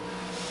abgeht.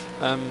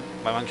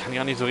 Weil man kann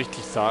gar nicht so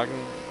richtig sagen,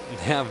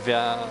 ja,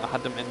 wer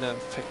hat im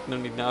Endeffekt nur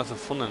die Nase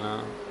vorne,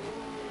 ne?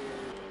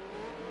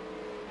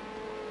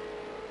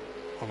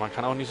 Und man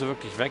kann auch nicht so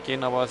wirklich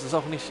weggehen, aber es ist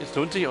auch nicht, es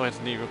lohnt sich auch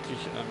jetzt nie wirklich.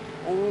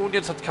 Oh, und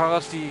jetzt hat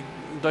Karas die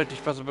deutlich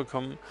besser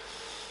bekommen.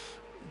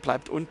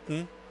 Bleibt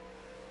unten.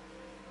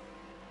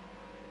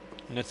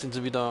 Und jetzt sind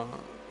sie wieder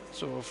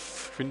so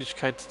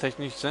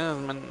geschwindigkeitstechnisch. Ne?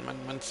 Also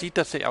man sieht,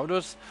 dass die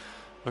Autos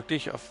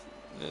wirklich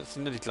es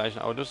sind ja die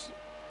gleichen Autos.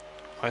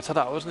 Aber jetzt hat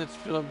er außen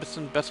jetzt wieder ein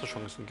bisschen bessere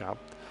Chancen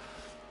gehabt.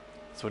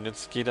 So, und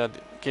jetzt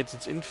geht's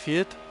ins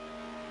Infield.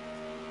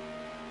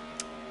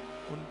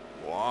 Und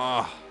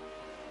boah.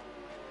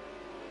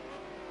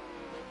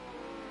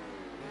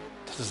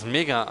 Das ist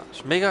mega,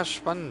 mega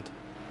spannend.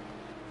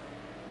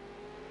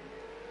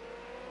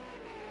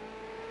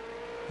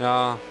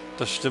 Ja,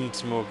 das stimmt,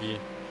 Smokey.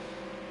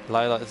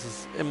 Leider ist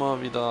es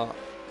immer wieder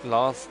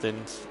Lars, den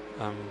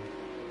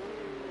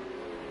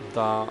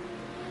da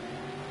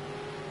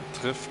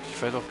trifft.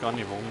 Ich weiß auch gar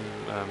nicht, warum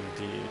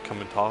die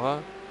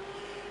Kommentare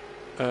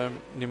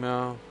nicht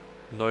mehr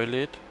neu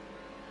lädt.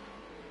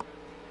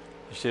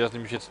 Ich sehe das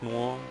nämlich jetzt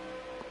nur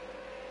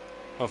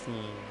auf dem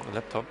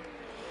Laptop.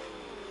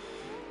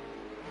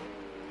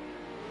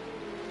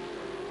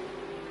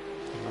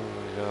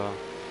 Ja.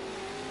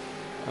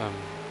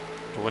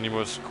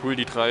 Hieronymus, cool,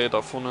 die drei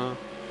da vorne.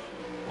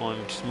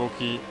 Und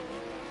Smokey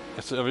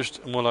ist erwischt,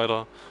 immer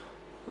leider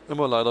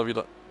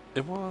wieder,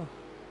 immer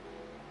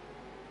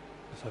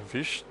ist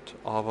erwischt,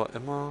 aber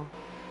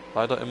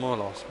leider immer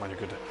Lars, meine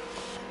Güte.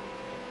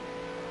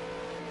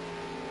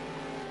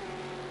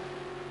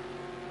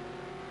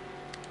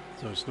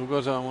 So, Snooker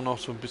ist ja immer noch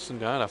so ein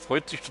bisschen, ja, der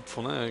freut sich dort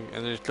vorne.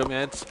 Also ich glaube,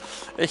 er jetzt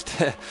echt,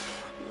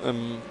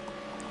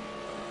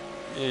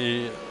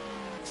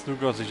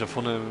 Snooker sich da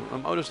vorne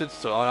am Auto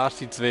sitzt, so, lass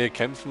die zwei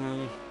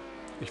kämpfen.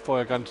 Ich fahre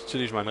ja ganz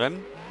chillig mein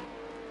Rennen.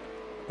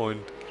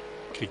 Und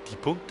krieg die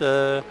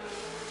Punkte.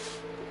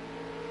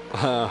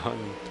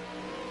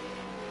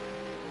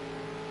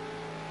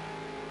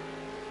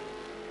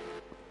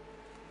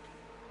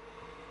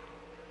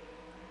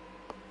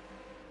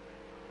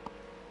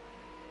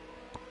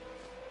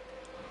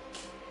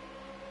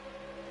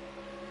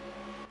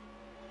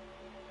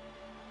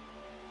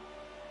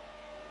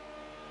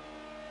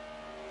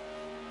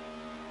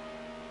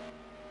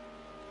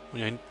 Und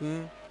hier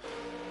hinten,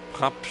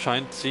 Rapp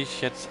scheint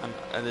sich jetzt an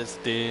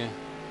LSD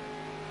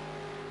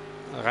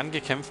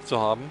rangekämpft zu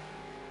haben.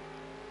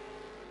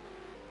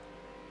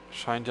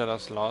 Scheint ja,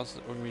 dass Lars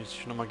irgendwie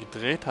sich nochmal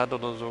gedreht hat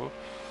oder so.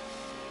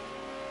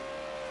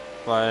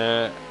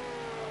 Weil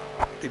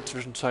die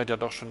Zwischenzeit ja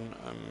doch schon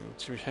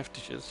ziemlich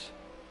heftig ist.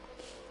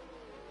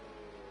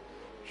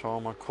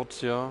 Schauen wir mal kurz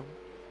hier.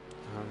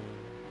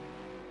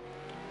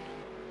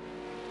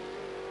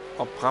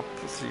 Ob Rapp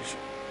sich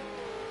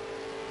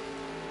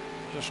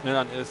so schnell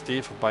an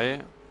LSD vorbei.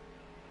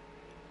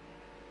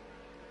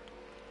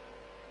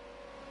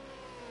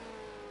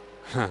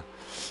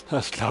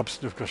 Das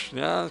glaubst du gar nicht.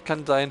 Ja, es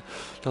kann sein,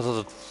 dass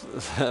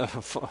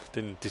er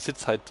die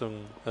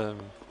Sitzheizung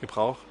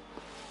gebraucht,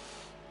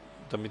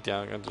 damit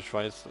der ganze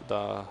Schweiß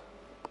da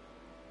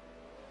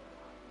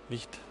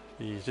nicht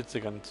die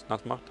Sitze ganz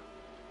nass macht.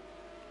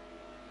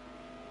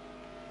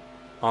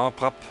 Aber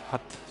Brapp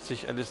hat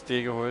sich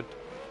LSD geholt.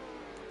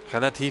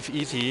 Relativ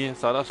easy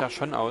sah das ja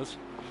schon aus.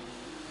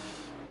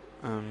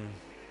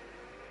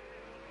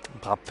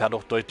 Brapp fährt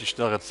auch deutlich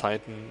schnellere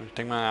Zeiten. Ich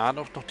denke mal, er hat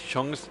auch noch die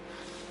Chance,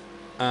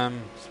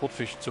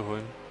 Sportfisch zu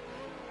holen.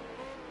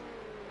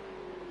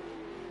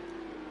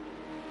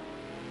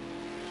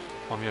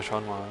 Und wir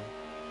schauen mal.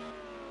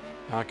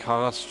 Ja,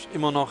 Karas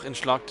immer noch in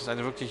Schlag. Das ist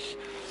eine wirklich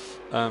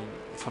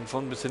von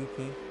vorn bis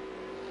hinten.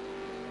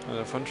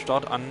 Also von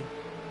Start an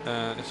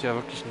ist ja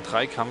wirklich ein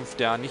Dreikampf,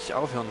 der nicht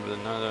aufhören will.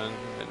 Ne?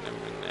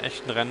 In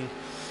echten Rennen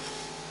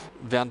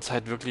wären es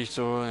halt wirklich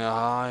so,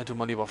 ja, tu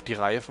mal lieber auf die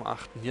Reifen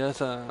achten. Hier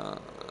ist er,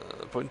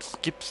 bei uns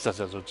gibt es das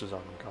ja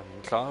sozusagen gar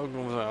nicht. Klar,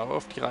 irgendwo muss man ja auch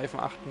auf die Reifen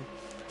achten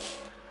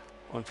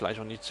und vielleicht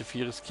auch nicht zu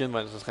viel riskieren,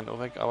 weil das Rennen auch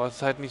weg. Aber es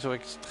ist halt nicht so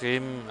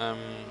extrem,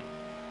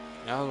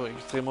 ja, so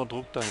extremer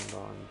Druck dahinter.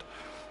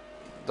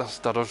 Und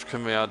dadurch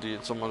können wir ja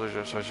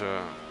solche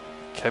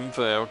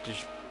Kämpfe ja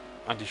wirklich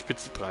an die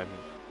Spitze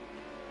treiben.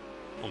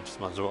 Um es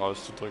mal so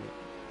auszudrücken.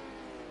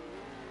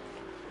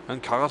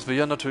 Und Karas will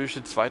ja natürlich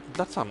den zweiten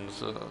Platz haben.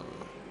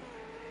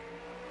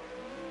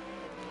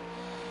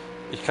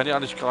 Ich kann ja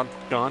eigentlich gerade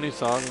gar nicht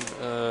sagen,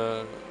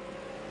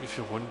 wie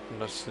viele Runden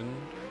das sind.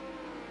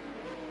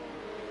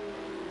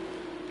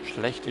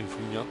 Schlecht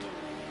informiert.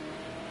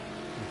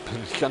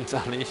 Bin ich ganz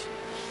ehrlich.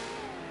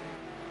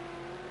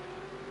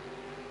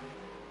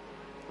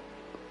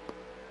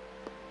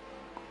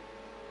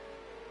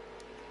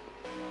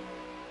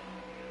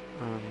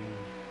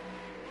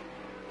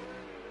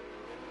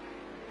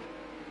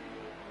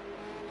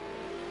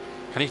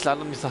 Kann ich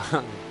leider nicht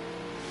sagen.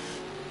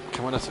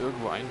 Kann man das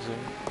irgendwo einsehen?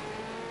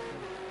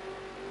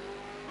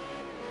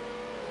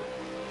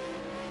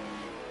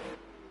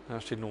 Da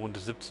steht eine Runde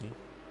 17.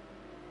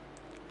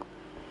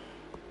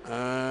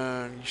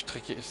 Die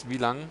Strecke ist wie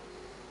lang?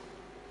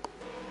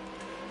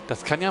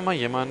 Das kann ja mal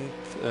jemand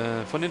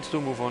von den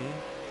Snowmovern.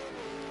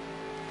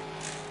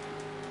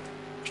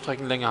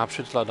 Streckenlänge hab ich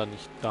jetzt leider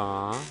nicht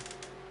da.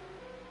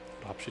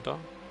 Oder hab ich da?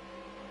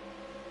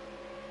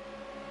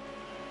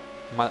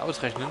 Mal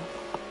ausrechnen.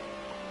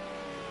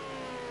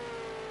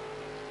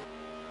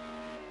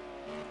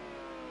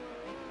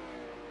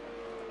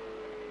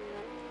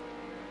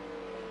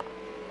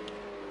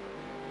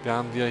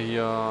 Während wir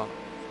hier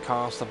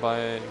Cars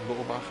dabei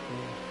beobachten,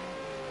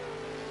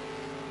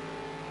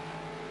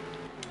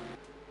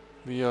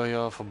 wie er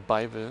hier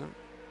vorbei will.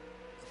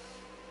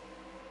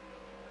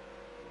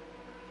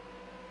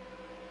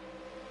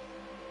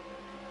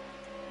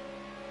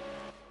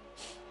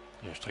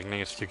 Ja,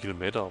 Streckenlänge ist 4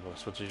 Kilometer, aber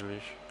es wird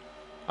sicherlich...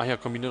 Ach ja,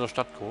 kombinierter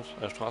Stadtkurs,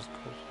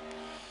 Straßenkurs.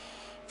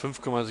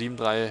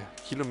 5,73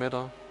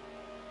 Kilometer,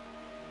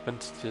 wenn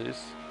es hier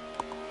ist.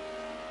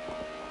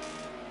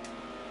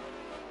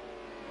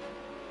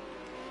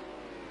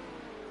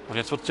 Und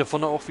jetzt wird es hier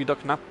vorne auch wieder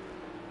knapp.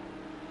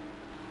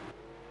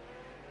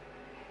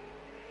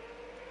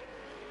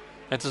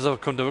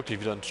 Kommt er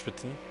wirklich wieder ins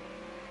Schwitzen.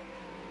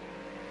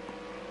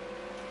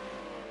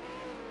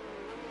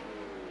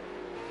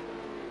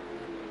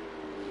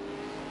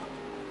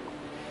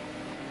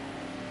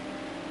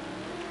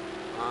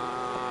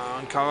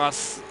 Und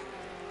Karas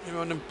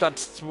über den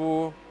Platz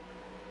 2.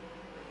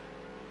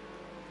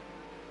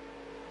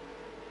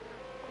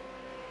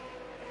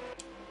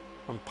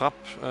 Und Brapp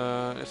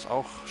ist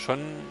auch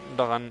schon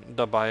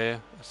dabei,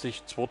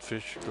 sich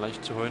Sportfisch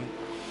gleich zu holen.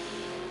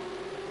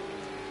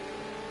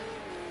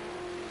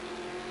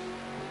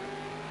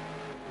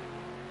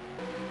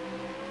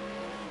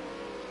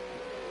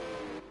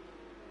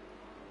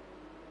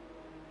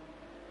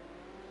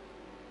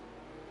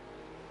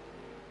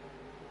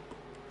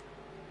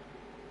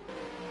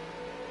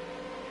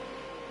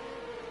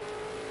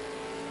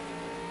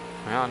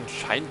 Ja,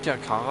 anscheinend ja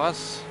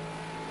Karas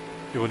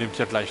übernimmt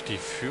ja gleich die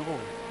Führung.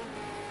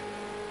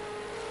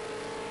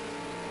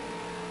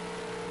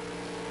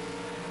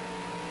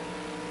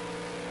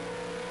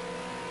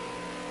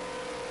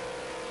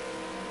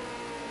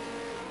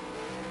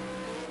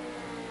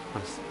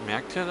 Man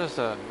merkt ja, dass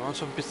er immer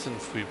so ein bisschen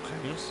früh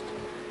bremst.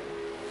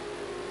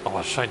 Aber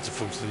es scheint zu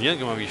funktionieren.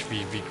 Guck mal,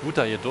 wie gut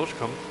er hier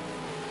durchkommt.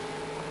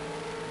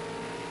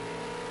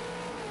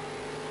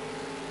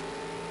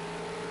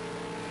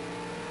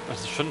 Das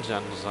ist schon sehr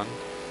interessant.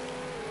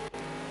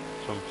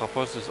 So, ein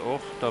Brabus ist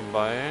auch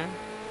dabei,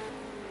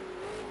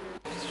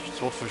 sich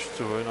Swordfish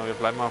zu holen. Aber wir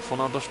bleiben mal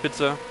vorne an der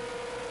Spitze.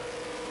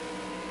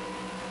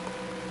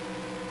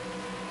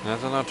 Ja,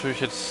 ist er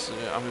natürlich jetzt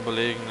am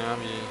Überlegen, ja,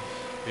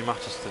 wie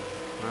macht das denn?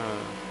 Ja,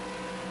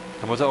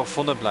 da muss er auch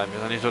vorne bleiben.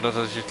 Ist ja nicht so, dass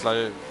er sich jetzt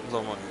gleich,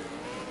 sagen wir mal,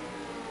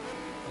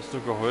 ist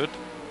nur geholt.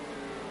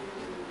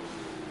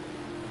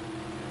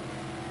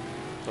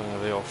 Sondern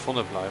er will ja auch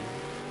vorne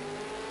bleiben.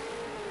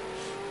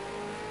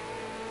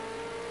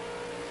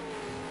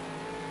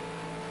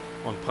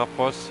 Und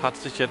Brabus hat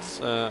sich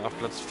jetzt auf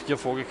Platz 4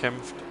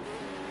 vorgekämpft.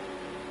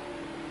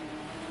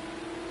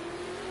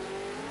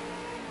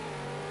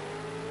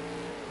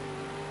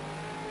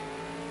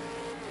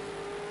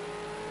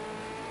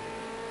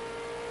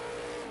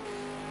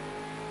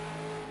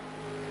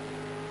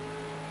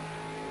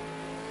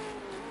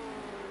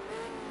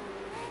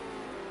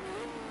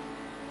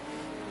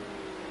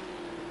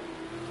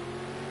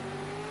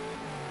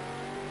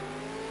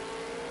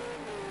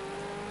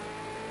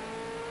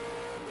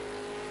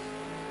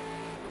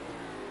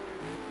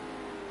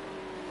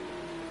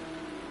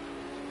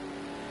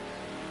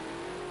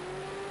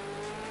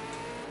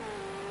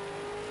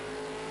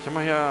 Ich habe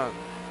mal hier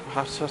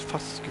hast du fast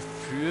das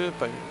Gefühl,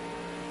 bei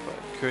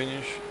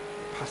König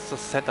passt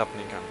das Setup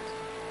nicht ganz.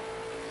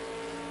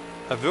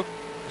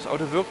 Das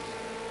Auto wirkt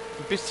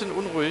ein bisschen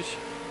unruhig.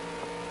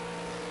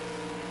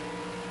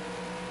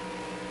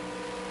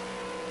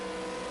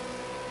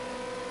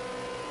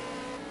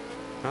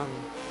 Ja,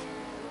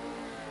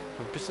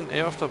 ein bisschen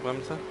eher auf der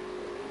Bremse.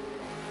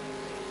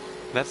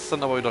 Lässt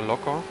dann aber wieder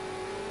locker.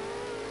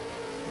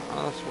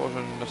 Ah,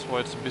 das war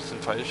jetzt ein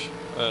bisschen falsch.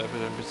 Ein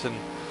bisschen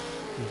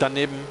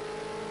daneben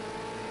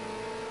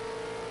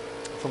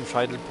vom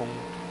Scheitelpunkt.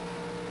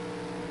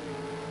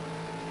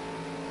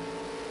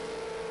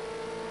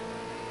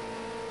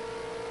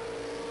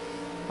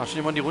 Hast du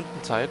immer die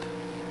Rundenzeit?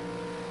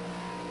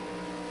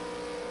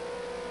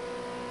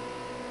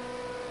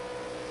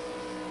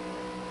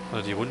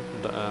 Oder die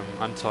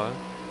Rundenanzahl.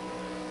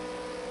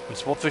 Und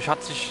Sportfish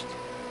hat sich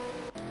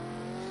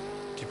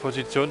die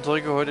Position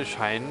zurückgeholt. Es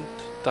scheint,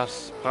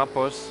 dass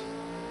Brabus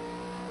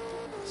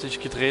sich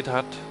gedreht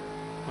hat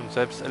und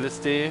selbst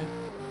LSD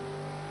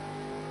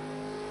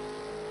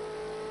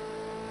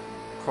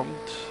kommt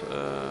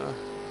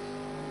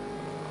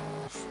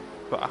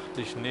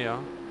beachtlich näher.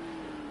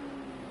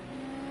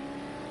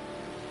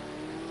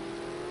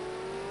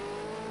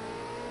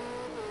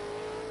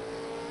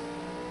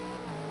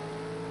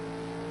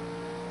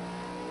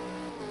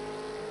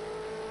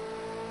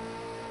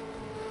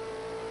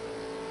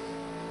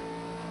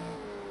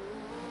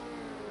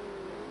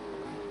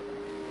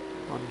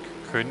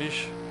 Und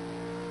König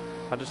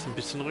hat jetzt ein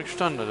bisschen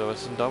Rückstand, oder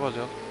was ist denn da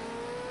passiert?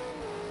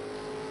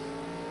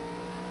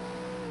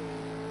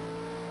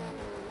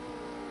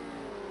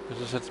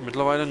 Es ist jetzt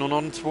mittlerweile nur noch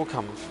ein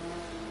Zweikampf.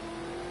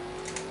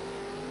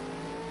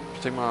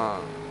 Ich denke mal,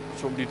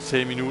 so um die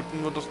 10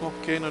 Minuten wird das noch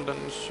gehen und dann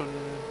ist schon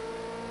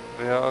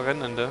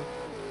Rennende.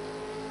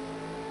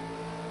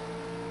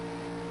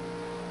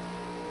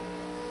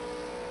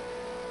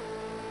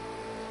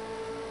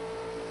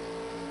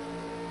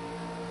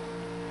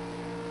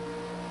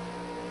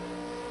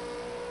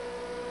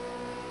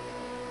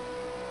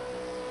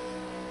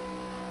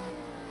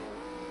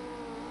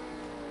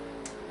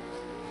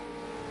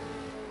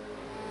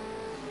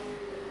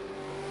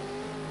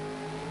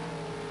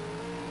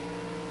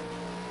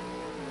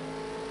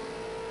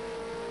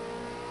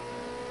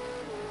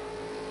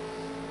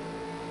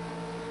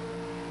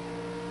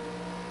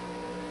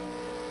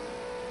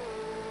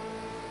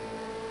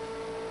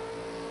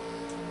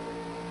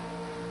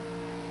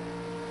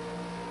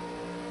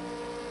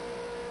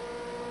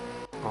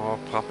 Aber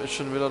Brab ist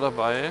schon wieder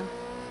dabei,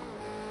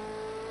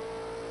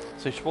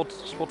 sich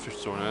Sportfisch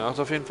zu holen. Er ist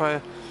auf jeden Fall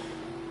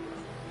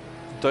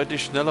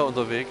deutlich schneller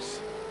unterwegs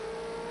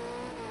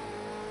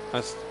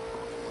als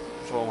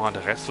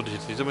der Rest, würde ich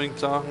jetzt nicht unbedingt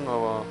sagen,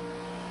 aber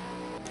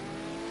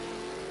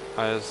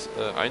als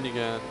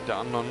einige der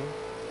anderen.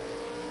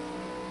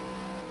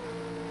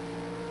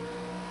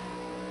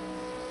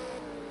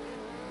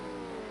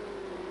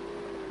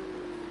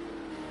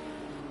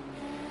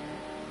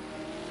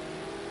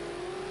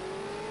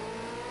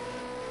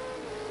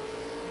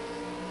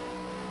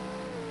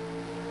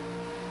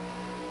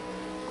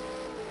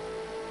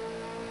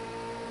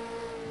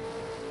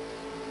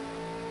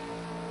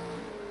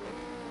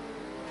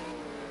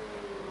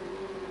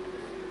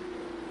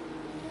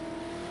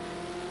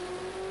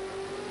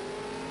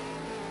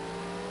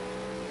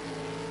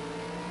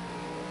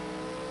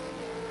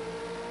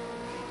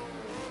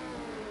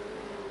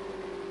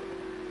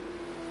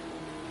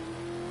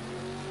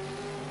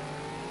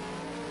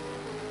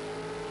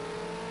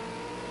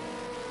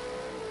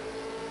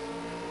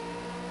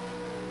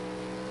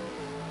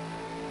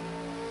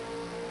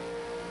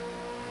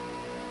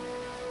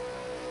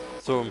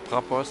 So, und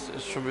Brabus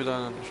ist schon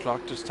wieder in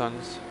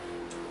Schlagdistanz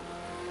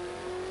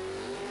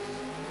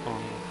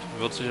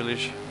und wird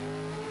sicherlich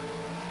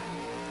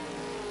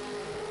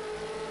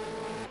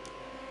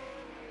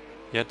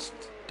jetzt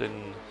den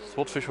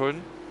Swordfish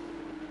holen.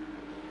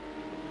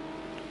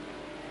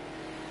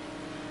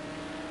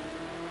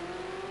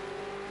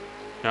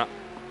 Ja.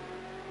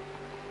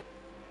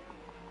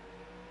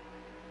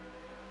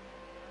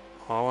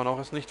 Aber noch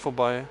ist nicht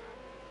vorbei.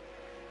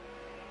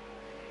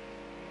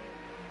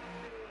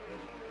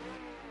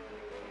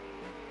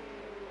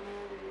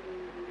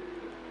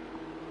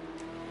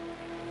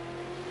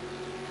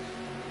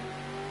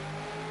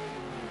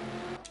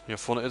 Hier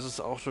vorne ist es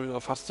auch schon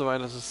wieder fast so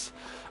weit, es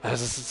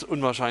ist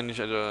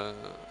unwahrscheinlich, also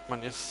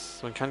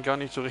man kann gar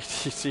nicht so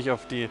richtig sich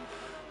auf die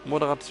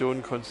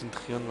Moderation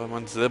konzentrieren, weil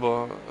man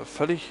selber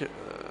völlig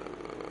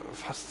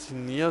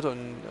fasziniert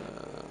und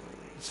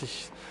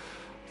sich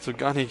so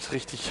gar nicht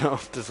richtig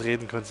auf das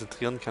Reden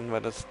konzentrieren kann,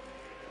 weil das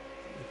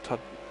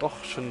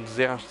doch schon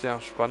sehr,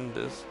 sehr spannend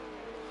ist,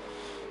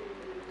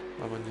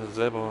 weil man ja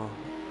selber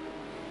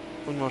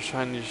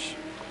unwahrscheinlich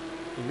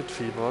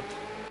mitfiebert.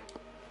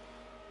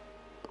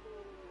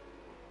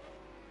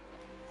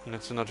 Und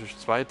jetzt sind natürlich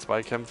zwei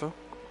Zweikämpfe,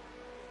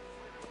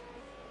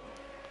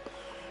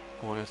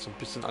 wo man jetzt so ein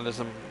bisschen alles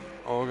im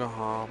Auge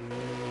haben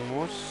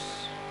muss.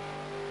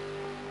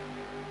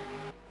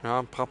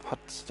 Ja, Prap hat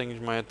es, denke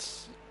ich mal,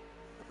 jetzt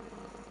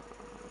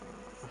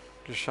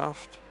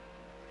geschafft.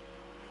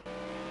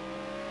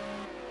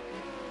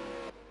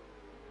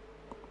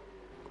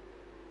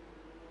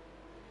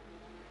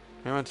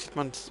 Ja, man sieht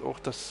man auch,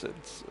 dass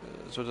jetzt,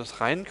 so das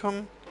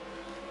Reinkommen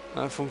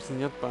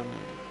funktioniert beim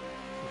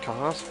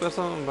Karas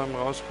besser und beim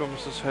Rauskommen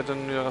ist es halt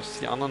dann wieder, dass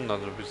die anderen da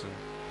so ein bisschen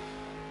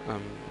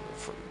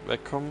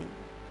wegkommen.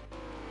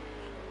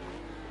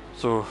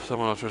 So, jetzt haben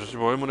wir natürlich das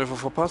Überholmanöver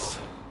verpasst.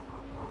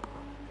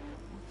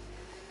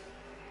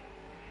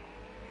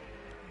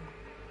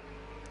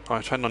 Aber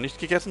es scheint noch nicht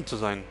gegessen zu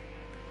sein.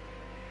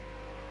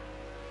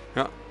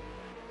 Ja.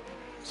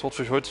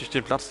 Swordfish holt sich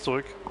den Platz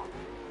zurück. Oh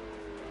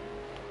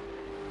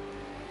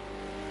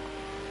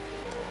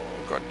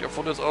Gott, hier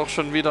vorne ist auch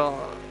schon wieder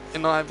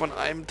innerhalb von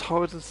einem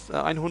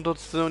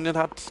Hundertstel und jetzt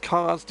hat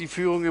Karas die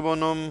Führung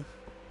übernommen.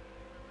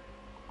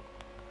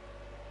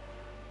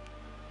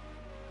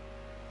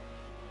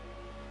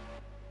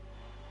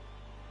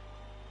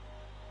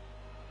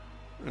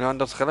 Ja, und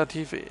das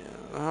relativ in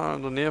der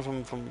Nähe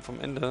vom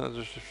Ende.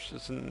 Also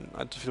es sind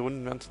allzu viele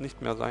Runden werden es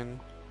nicht mehr sein.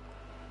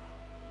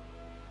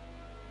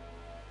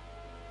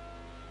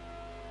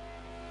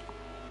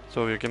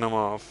 So, wir gehen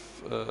nochmal auf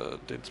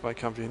den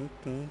Zweikampf hier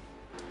hinten.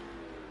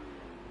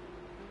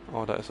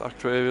 Oh, da ist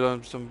aktuell wieder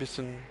so ein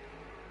bisschen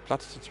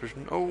Platz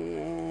dazwischen.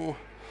 Oh,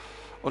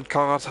 und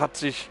Karas hat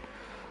sich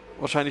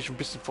wahrscheinlich ein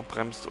bisschen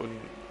verbremst und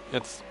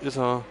jetzt ist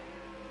er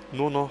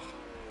nur noch...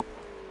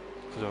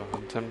 So,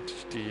 und hat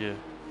die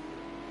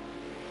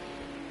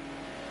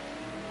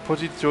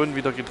Position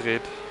wieder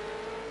gedreht.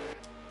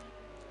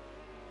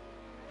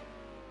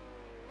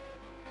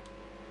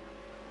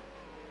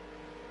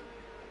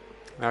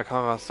 Ja,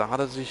 Karas, da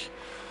hatte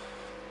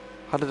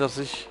er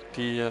sich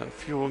die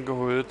Führung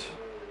geholt,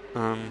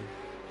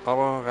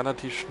 aber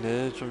relativ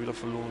schnell schon wieder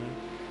verloren.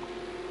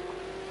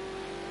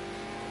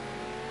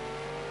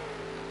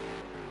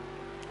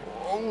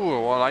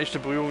 Oh, war leichte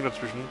Berührung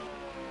dazwischen.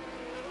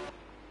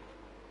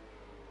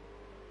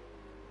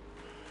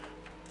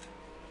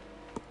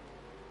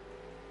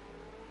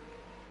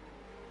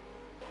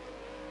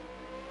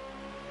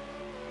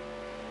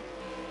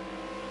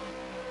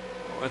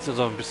 Jetzt ist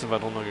er ein bisschen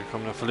weit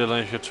runtergekommen. Da verliert er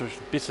eigentlich jetzt ein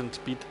bisschen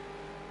Speed.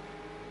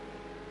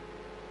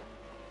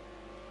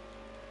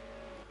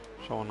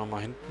 Schauen wir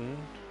nochmal hinten.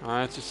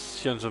 Ah, jetzt ist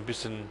hier so ein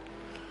bisschen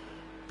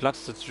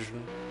Platz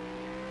dazwischen.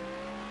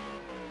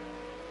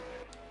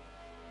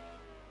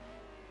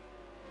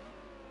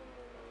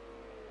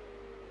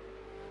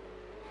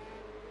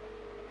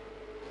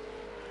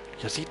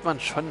 Hier sieht man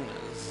schon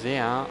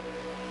sehr,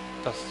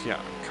 dass hier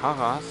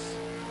Karas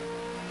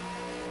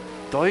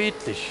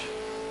deutlich,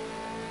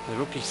 also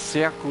wirklich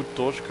sehr gut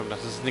durchkommt.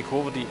 Das ist eine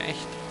Kurve, die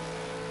echt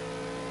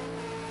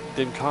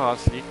dem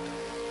Karas liegt.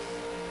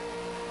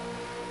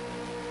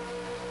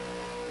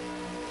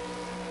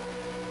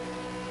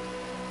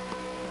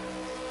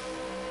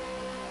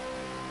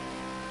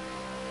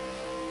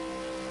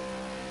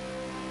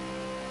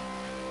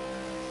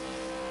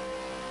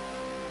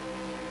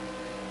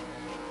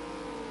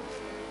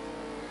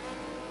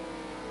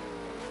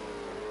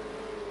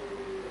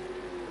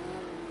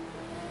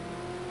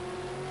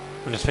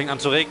 Und es fängt an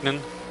zu regnen.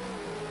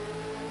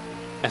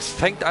 Es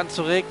fängt an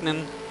zu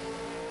regnen.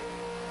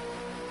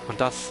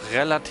 Und das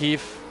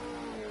relativ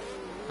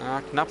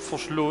knapp vor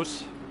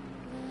Schluss.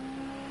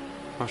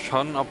 Mal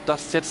schauen, ob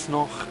das jetzt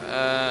noch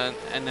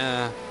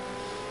eine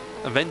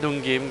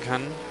Wendung geben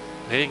kann.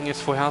 Regen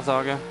ist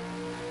Vorhersage.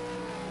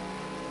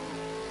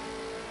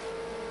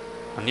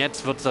 Und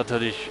jetzt wird es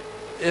natürlich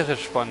irre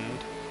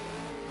spannend,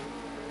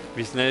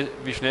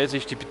 wie schnell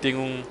sich die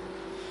Bedingungen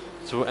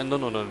so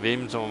ändern oder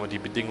wem, sagen wir mal, die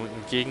Bedingungen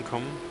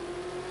entgegenkommen.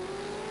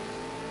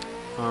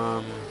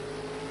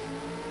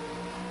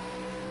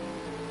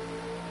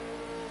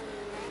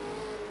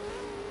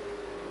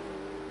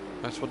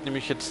 Es wird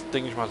nämlich jetzt,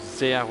 denke ich mal,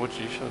 sehr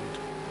rutschig und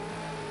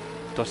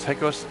das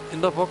Hackers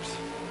in der Box.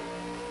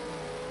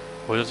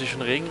 Holt er sich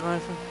einen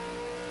Regenreifen?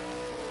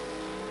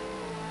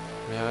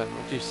 Wäre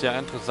wirklich sehr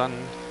interessant.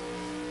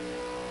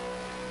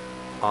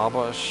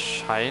 Aber es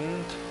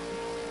scheint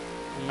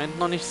im Moment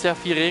noch nicht sehr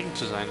viel Regen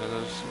zu sein. Also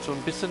es ist so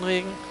ein bisschen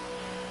Regen.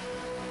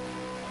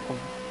 Und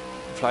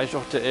vielleicht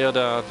auch eher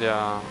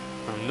der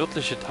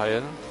nördliche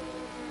Teil,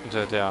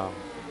 also der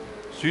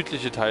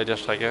südliche Teil der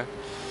Strecke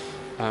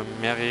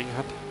mehr Regen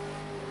hat.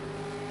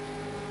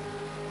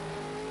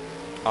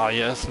 Ah,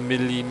 hier ist ein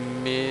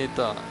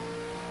Millimeter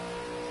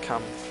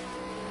Kampf.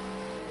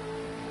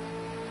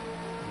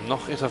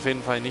 Noch ist auf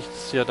jeden Fall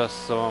nichts hier,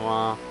 dass, sagen wir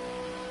mal,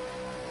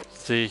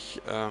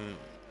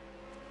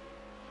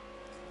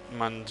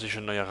 man sich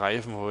schon neue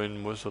Reifen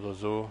holen muss oder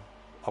so.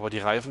 Aber die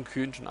Reifen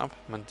kühlen schon ab.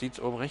 Man sieht es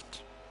oben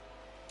rechts,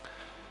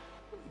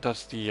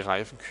 dass die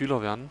Reifen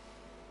kühler werden.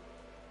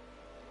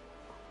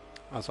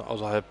 Also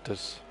außerhalb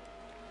des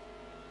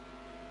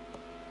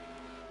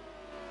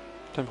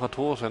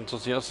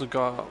Temperatursensors. Hier ist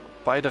sogar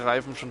beide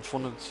Reifen schon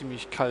vorne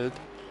ziemlich kalt.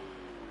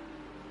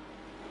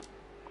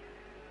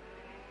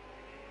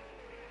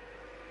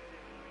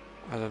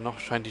 Also noch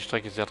scheint die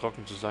Strecke sehr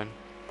trocken zu sein.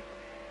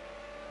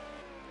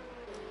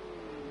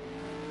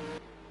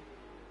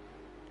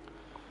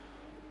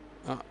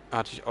 Ah, er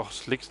hat sich auch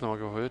Slicks noch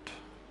geholt.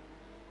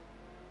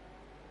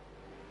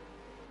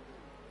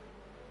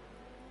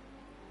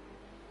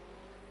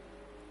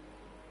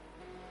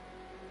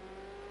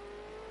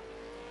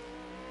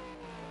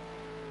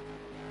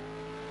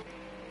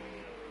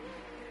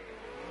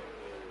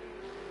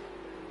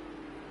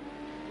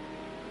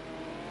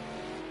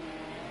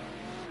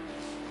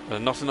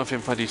 Noch sind auf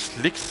jeden Fall die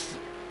Slicks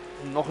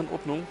noch in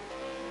Ordnung.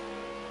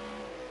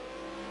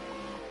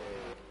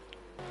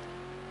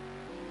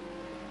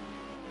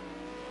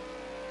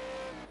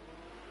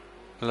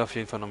 Auf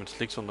jeden Fall noch mit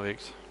Slicks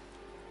unterwegs.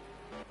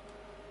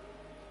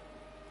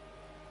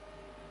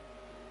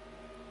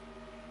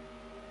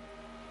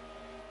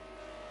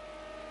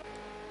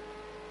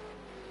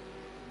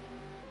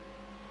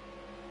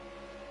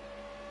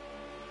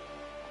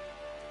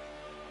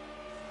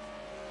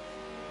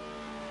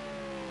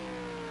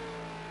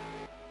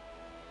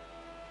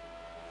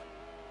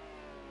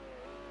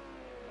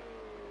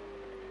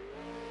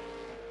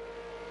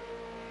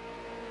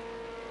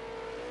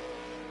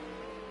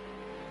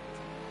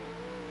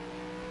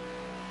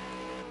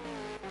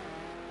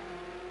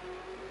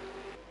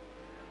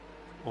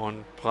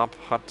 Und Brab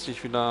hat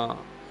sich wieder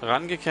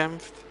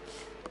rangekämpft.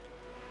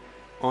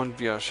 Und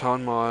wir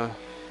schauen mal,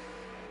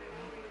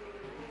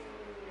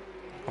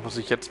 ob er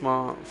sich jetzt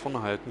mal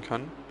vorne halten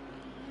kann.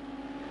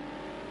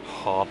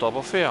 Hart,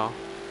 aber fair.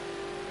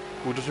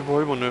 Gutes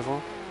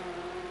Überholmanöver.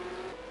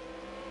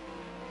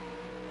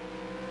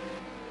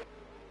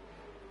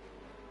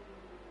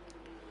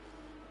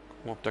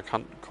 Gucken, ob der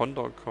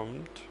Konter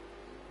kommt.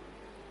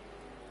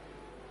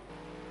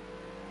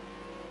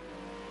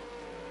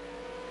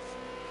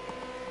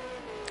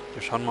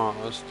 Wir schauen mal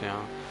aus der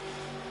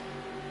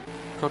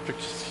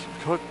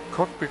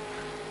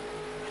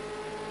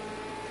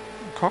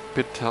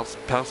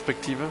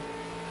Cockpit-Perspektive.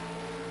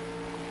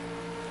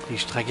 Die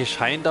Strecke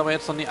scheint aber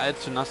jetzt noch nicht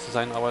allzu nass zu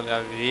sein, aber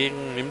der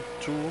Regen nimmt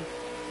zu.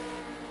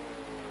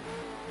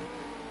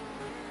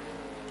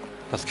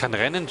 Das kann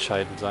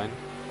rennentscheidend sein.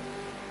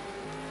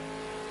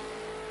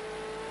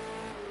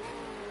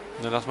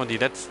 Nur dass man die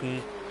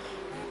letzten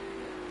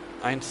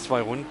 1,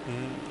 2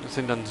 Runden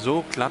sind dann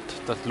so glatt,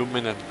 das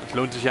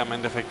lohnt sich ja im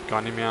Endeffekt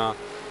gar nicht mehr,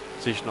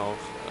 sich noch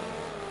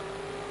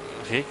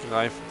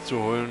Regenreifen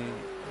zu holen.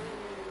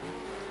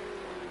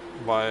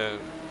 Weil,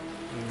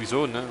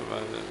 wieso, ne?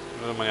 Weil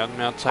würde man ja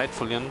mehr Zeit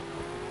verlieren.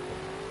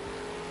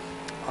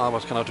 Aber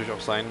es kann natürlich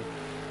auch sein,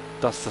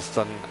 dass das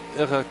dann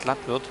irre glatt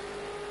wird.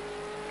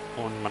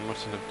 Und man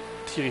muss dann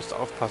tierisch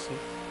aufpassen.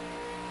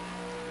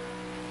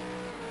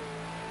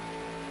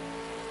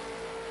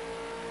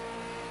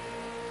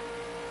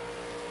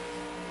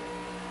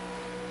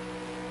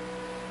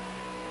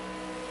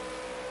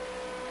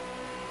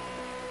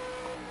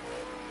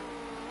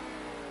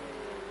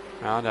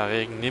 Ja, der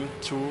Regen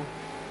nimmt zu.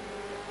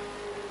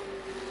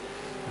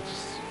 Jetzt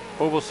ist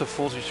oberste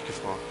Vorsicht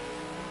gefragt.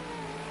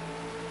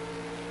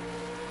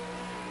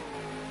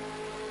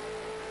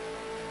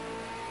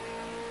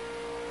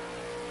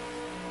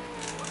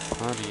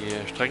 Ja,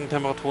 die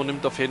Streckentemperatur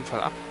nimmt auf jeden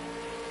Fall ab.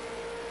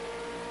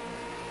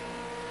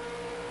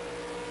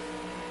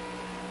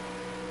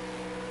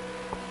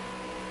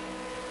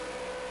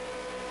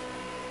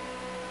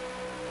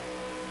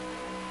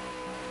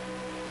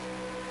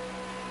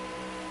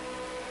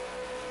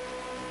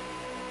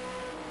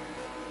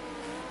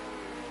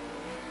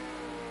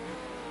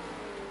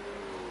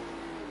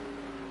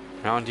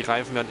 Ja, und die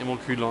Reifen werden immer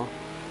kühler.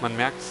 Man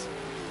merkt,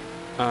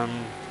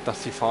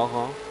 dass die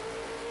Fahrer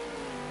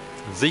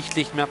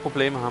sichtlich mehr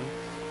Probleme haben.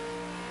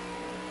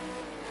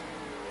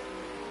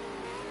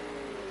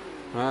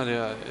 Ja,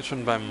 der ist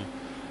schon beim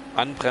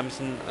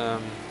Anbremsen,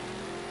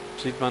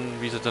 sieht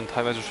man, wie sie dann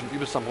teilweise schon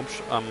übelst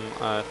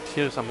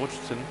tierisch am Rutsch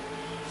sind.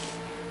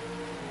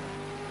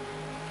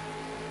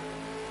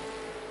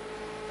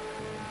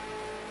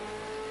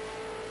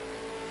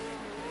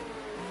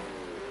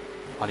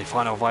 Aber die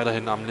fahren auch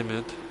weiterhin am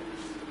Limit.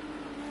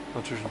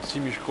 Natürlich ein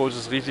ziemlich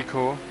großes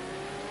Risiko.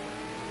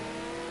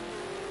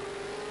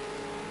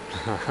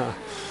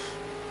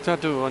 Tja,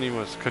 du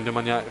Animus, könnte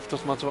man ja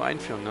öfters mal so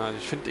einführen. Ne?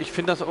 Ich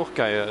finde das auch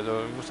geil.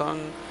 Also ich muss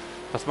sagen,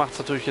 das macht es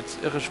natürlich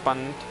jetzt irre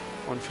spannend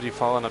und für die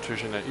Fahrer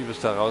natürlich eine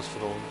übelste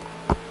Herausforderung.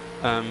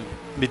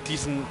 Mit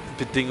diesen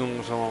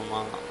Bedingungen, sagen wir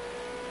mal,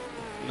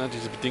 ne,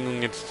 diese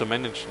Bedingungen jetzt zu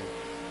managen.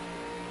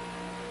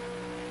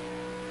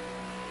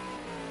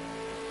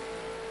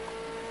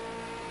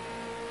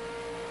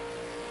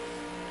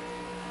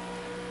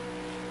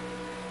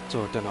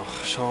 So,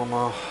 dennoch, schauen wir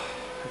mal.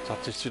 Jetzt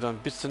hat sich wieder ein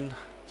bisschen...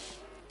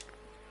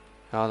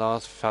 Ja,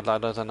 Lars fährt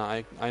leider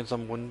seine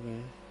einsamen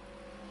Runden.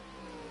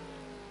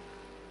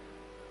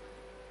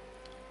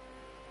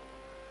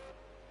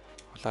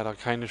 Hat leider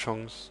keine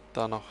Chance,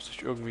 da noch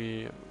sich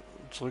irgendwie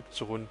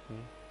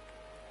zurückzurunden.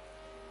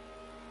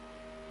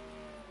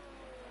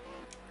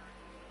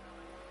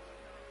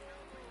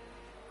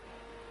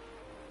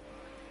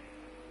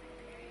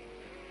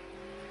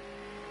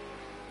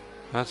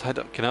 Das ist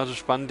halt genauso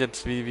spannend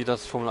jetzt wie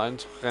das Formel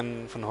 1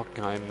 Rennen von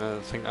Hockenheim. Ne?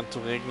 Es fängt an zu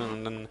regnen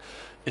und dann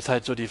ist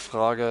halt so die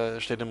Frage,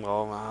 steht im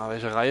Raum,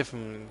 welche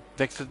Reifen?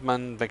 Wechselt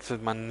man,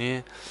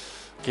 nee.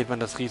 Geht man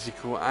das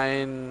Risiko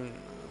ein,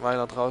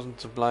 weiter draußen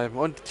zu bleiben?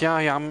 Und ja,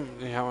 hier haben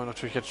wir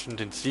natürlich jetzt schon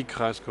den Sieg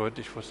rausgeholt.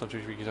 Ich wusste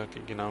natürlich, wie gesagt,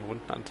 die genauen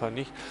Rundenanzahl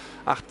nicht.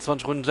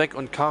 28 Runden weg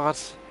und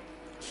Karas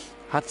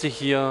hat sich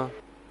hier...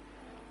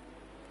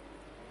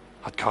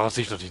 Hat Karas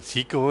sich noch den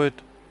Sieg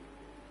geholt?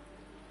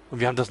 Und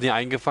wir haben das nie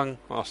eingefangen.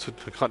 Oh, es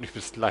tut mir gerade ein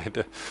bisschen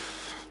leid.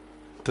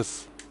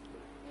 Das,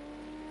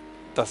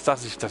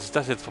 dass ich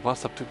das jetzt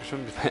verpasst habe, tut mich schon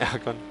ein bisschen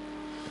ärgern.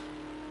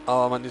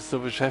 Aber man ist so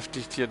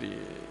beschäftigt hier, die...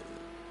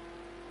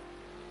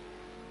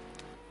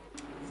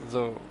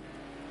 So.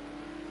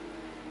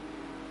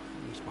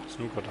 Was macht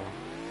Snooker da?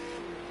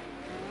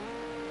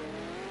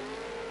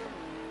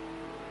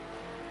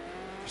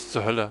 Was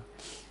zur Hölle?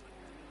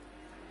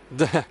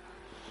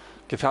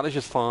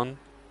 Gefährliches Fahren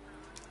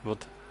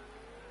wird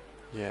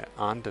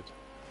geahndet.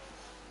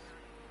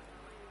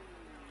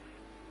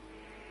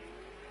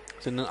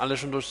 Sind dann alle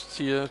schon durchs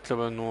Ziel? Ich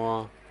glaube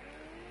nur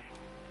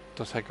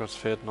das Hackers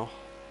fehlt noch.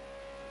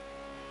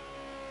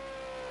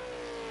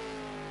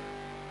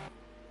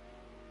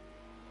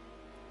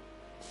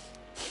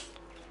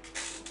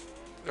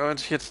 Ja, wenn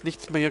sich jetzt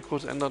nichts mehr hier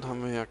groß ändert,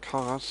 haben wir ja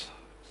Karas,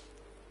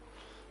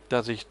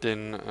 der sich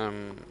den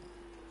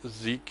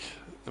Sieg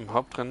im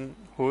Hauptrennen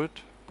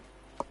holt.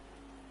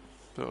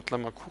 Ich will auch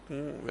gleich mal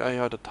gucken, wer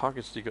hier der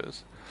Tagessieger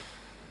ist.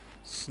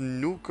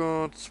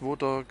 Snooker,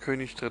 2.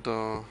 König,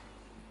 3.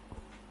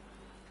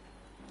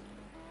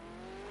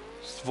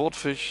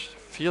 Swordfish,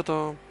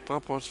 4.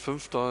 Brabus,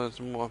 5. Jetzt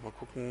müssen wir auch mal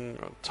gucken.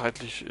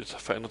 Zeitlich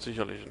verändert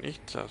sicherlich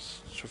nichts. Da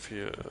ist schon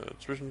viel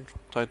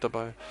Zwischenzeit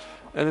dabei.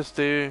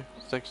 LSD,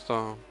 6.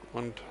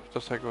 Und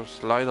das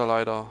Hackers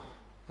leider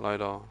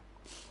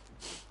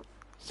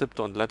 7.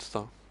 und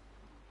letzter.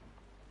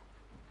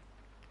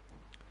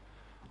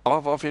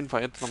 Aber war auf jeden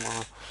Fall jetzt nochmal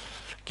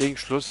gegen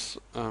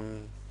Schluss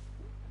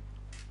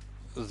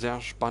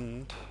sehr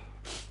spannend.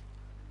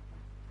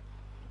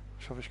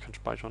 Ich hoffe, ich kann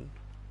speichern.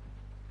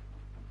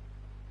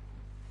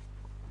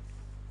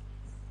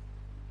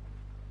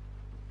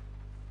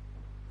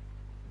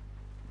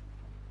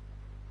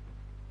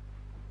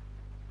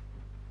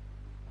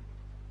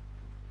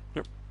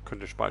 Ja,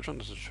 könnt ihr speichern,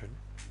 das ist schön.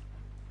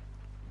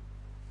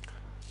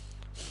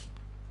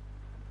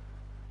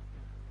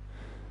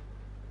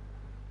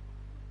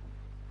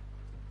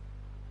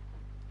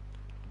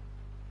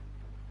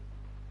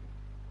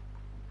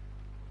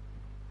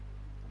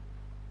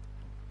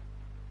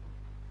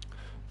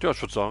 Ja, ich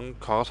würde sagen,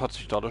 Karas hat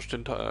sich dadurch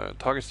den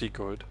Tagessieg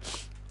geholt.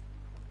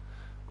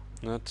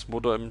 Ne,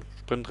 2. im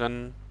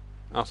Sprintrennen,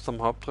 1.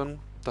 im Hauptrennen.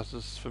 Das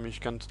ist für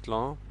mich ganz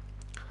klar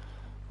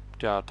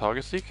der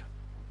Tagessieg.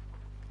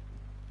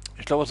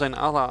 Ich glaube, sein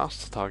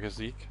allererster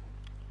Tagessieg.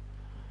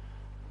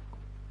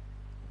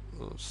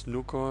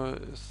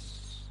 Snooker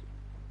ist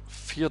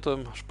 4.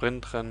 im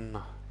Sprintrennen,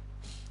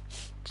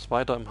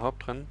 2. im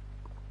Hauptrennen.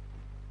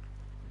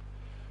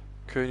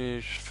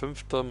 König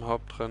 5. im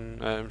Hauptrennen,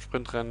 im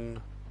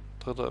Sprintrennen,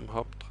 3. im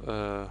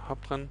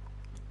Hauptrennen.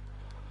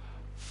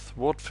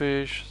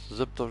 Swordfish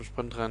 7. im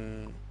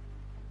Sprintrennen,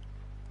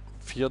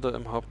 4.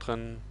 im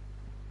Hauptrennen.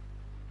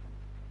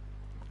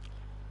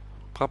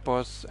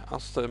 Brabus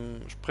 1.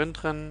 im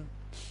Sprintrennen,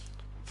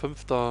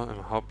 5.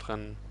 im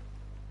Hauptrennen.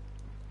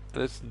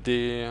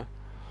 LSD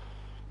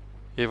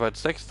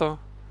jeweils 6.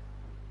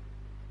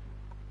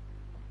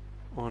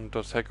 Und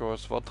das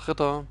Hackers war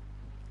 3.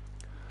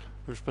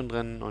 im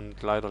Sprintrennen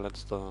und leider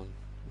letzter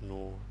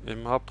nur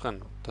im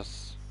Hauptrennen.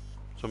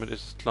 Somit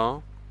ist es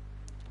klar,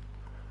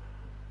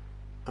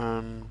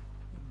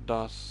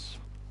 dass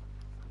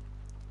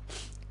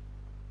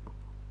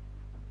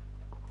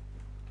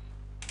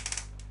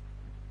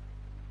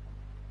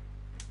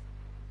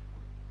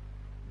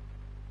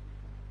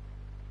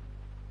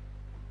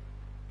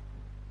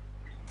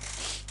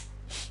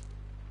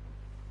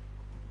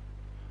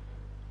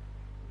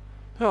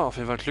ja, auf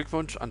jeden Fall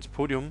Glückwunsch ans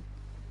Podium.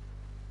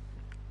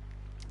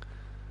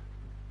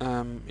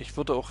 Ich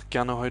würde auch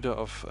gerne heute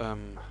auf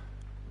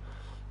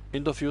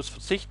Interviews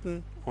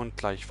verzichten und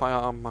gleich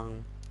Feierabend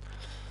machen.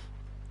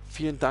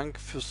 Vielen Dank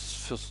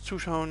fürs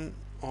Zuschauen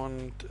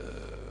und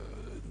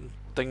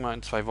denke mal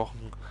in 2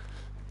 Wochen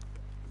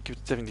gibt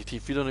es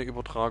definitiv wieder eine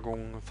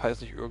Übertragung,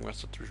 falls nicht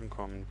irgendwas dazwischen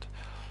kommt.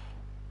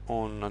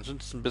 Und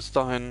ansonsten bis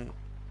dahin,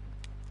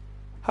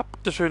 habt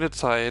eine schöne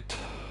Zeit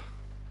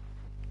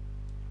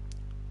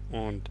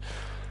und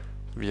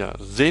wir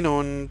sehen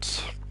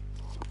uns.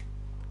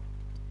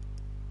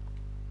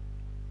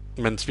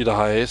 wenn es wieder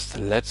heißt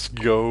Let's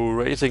Go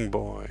Racing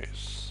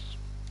Boys.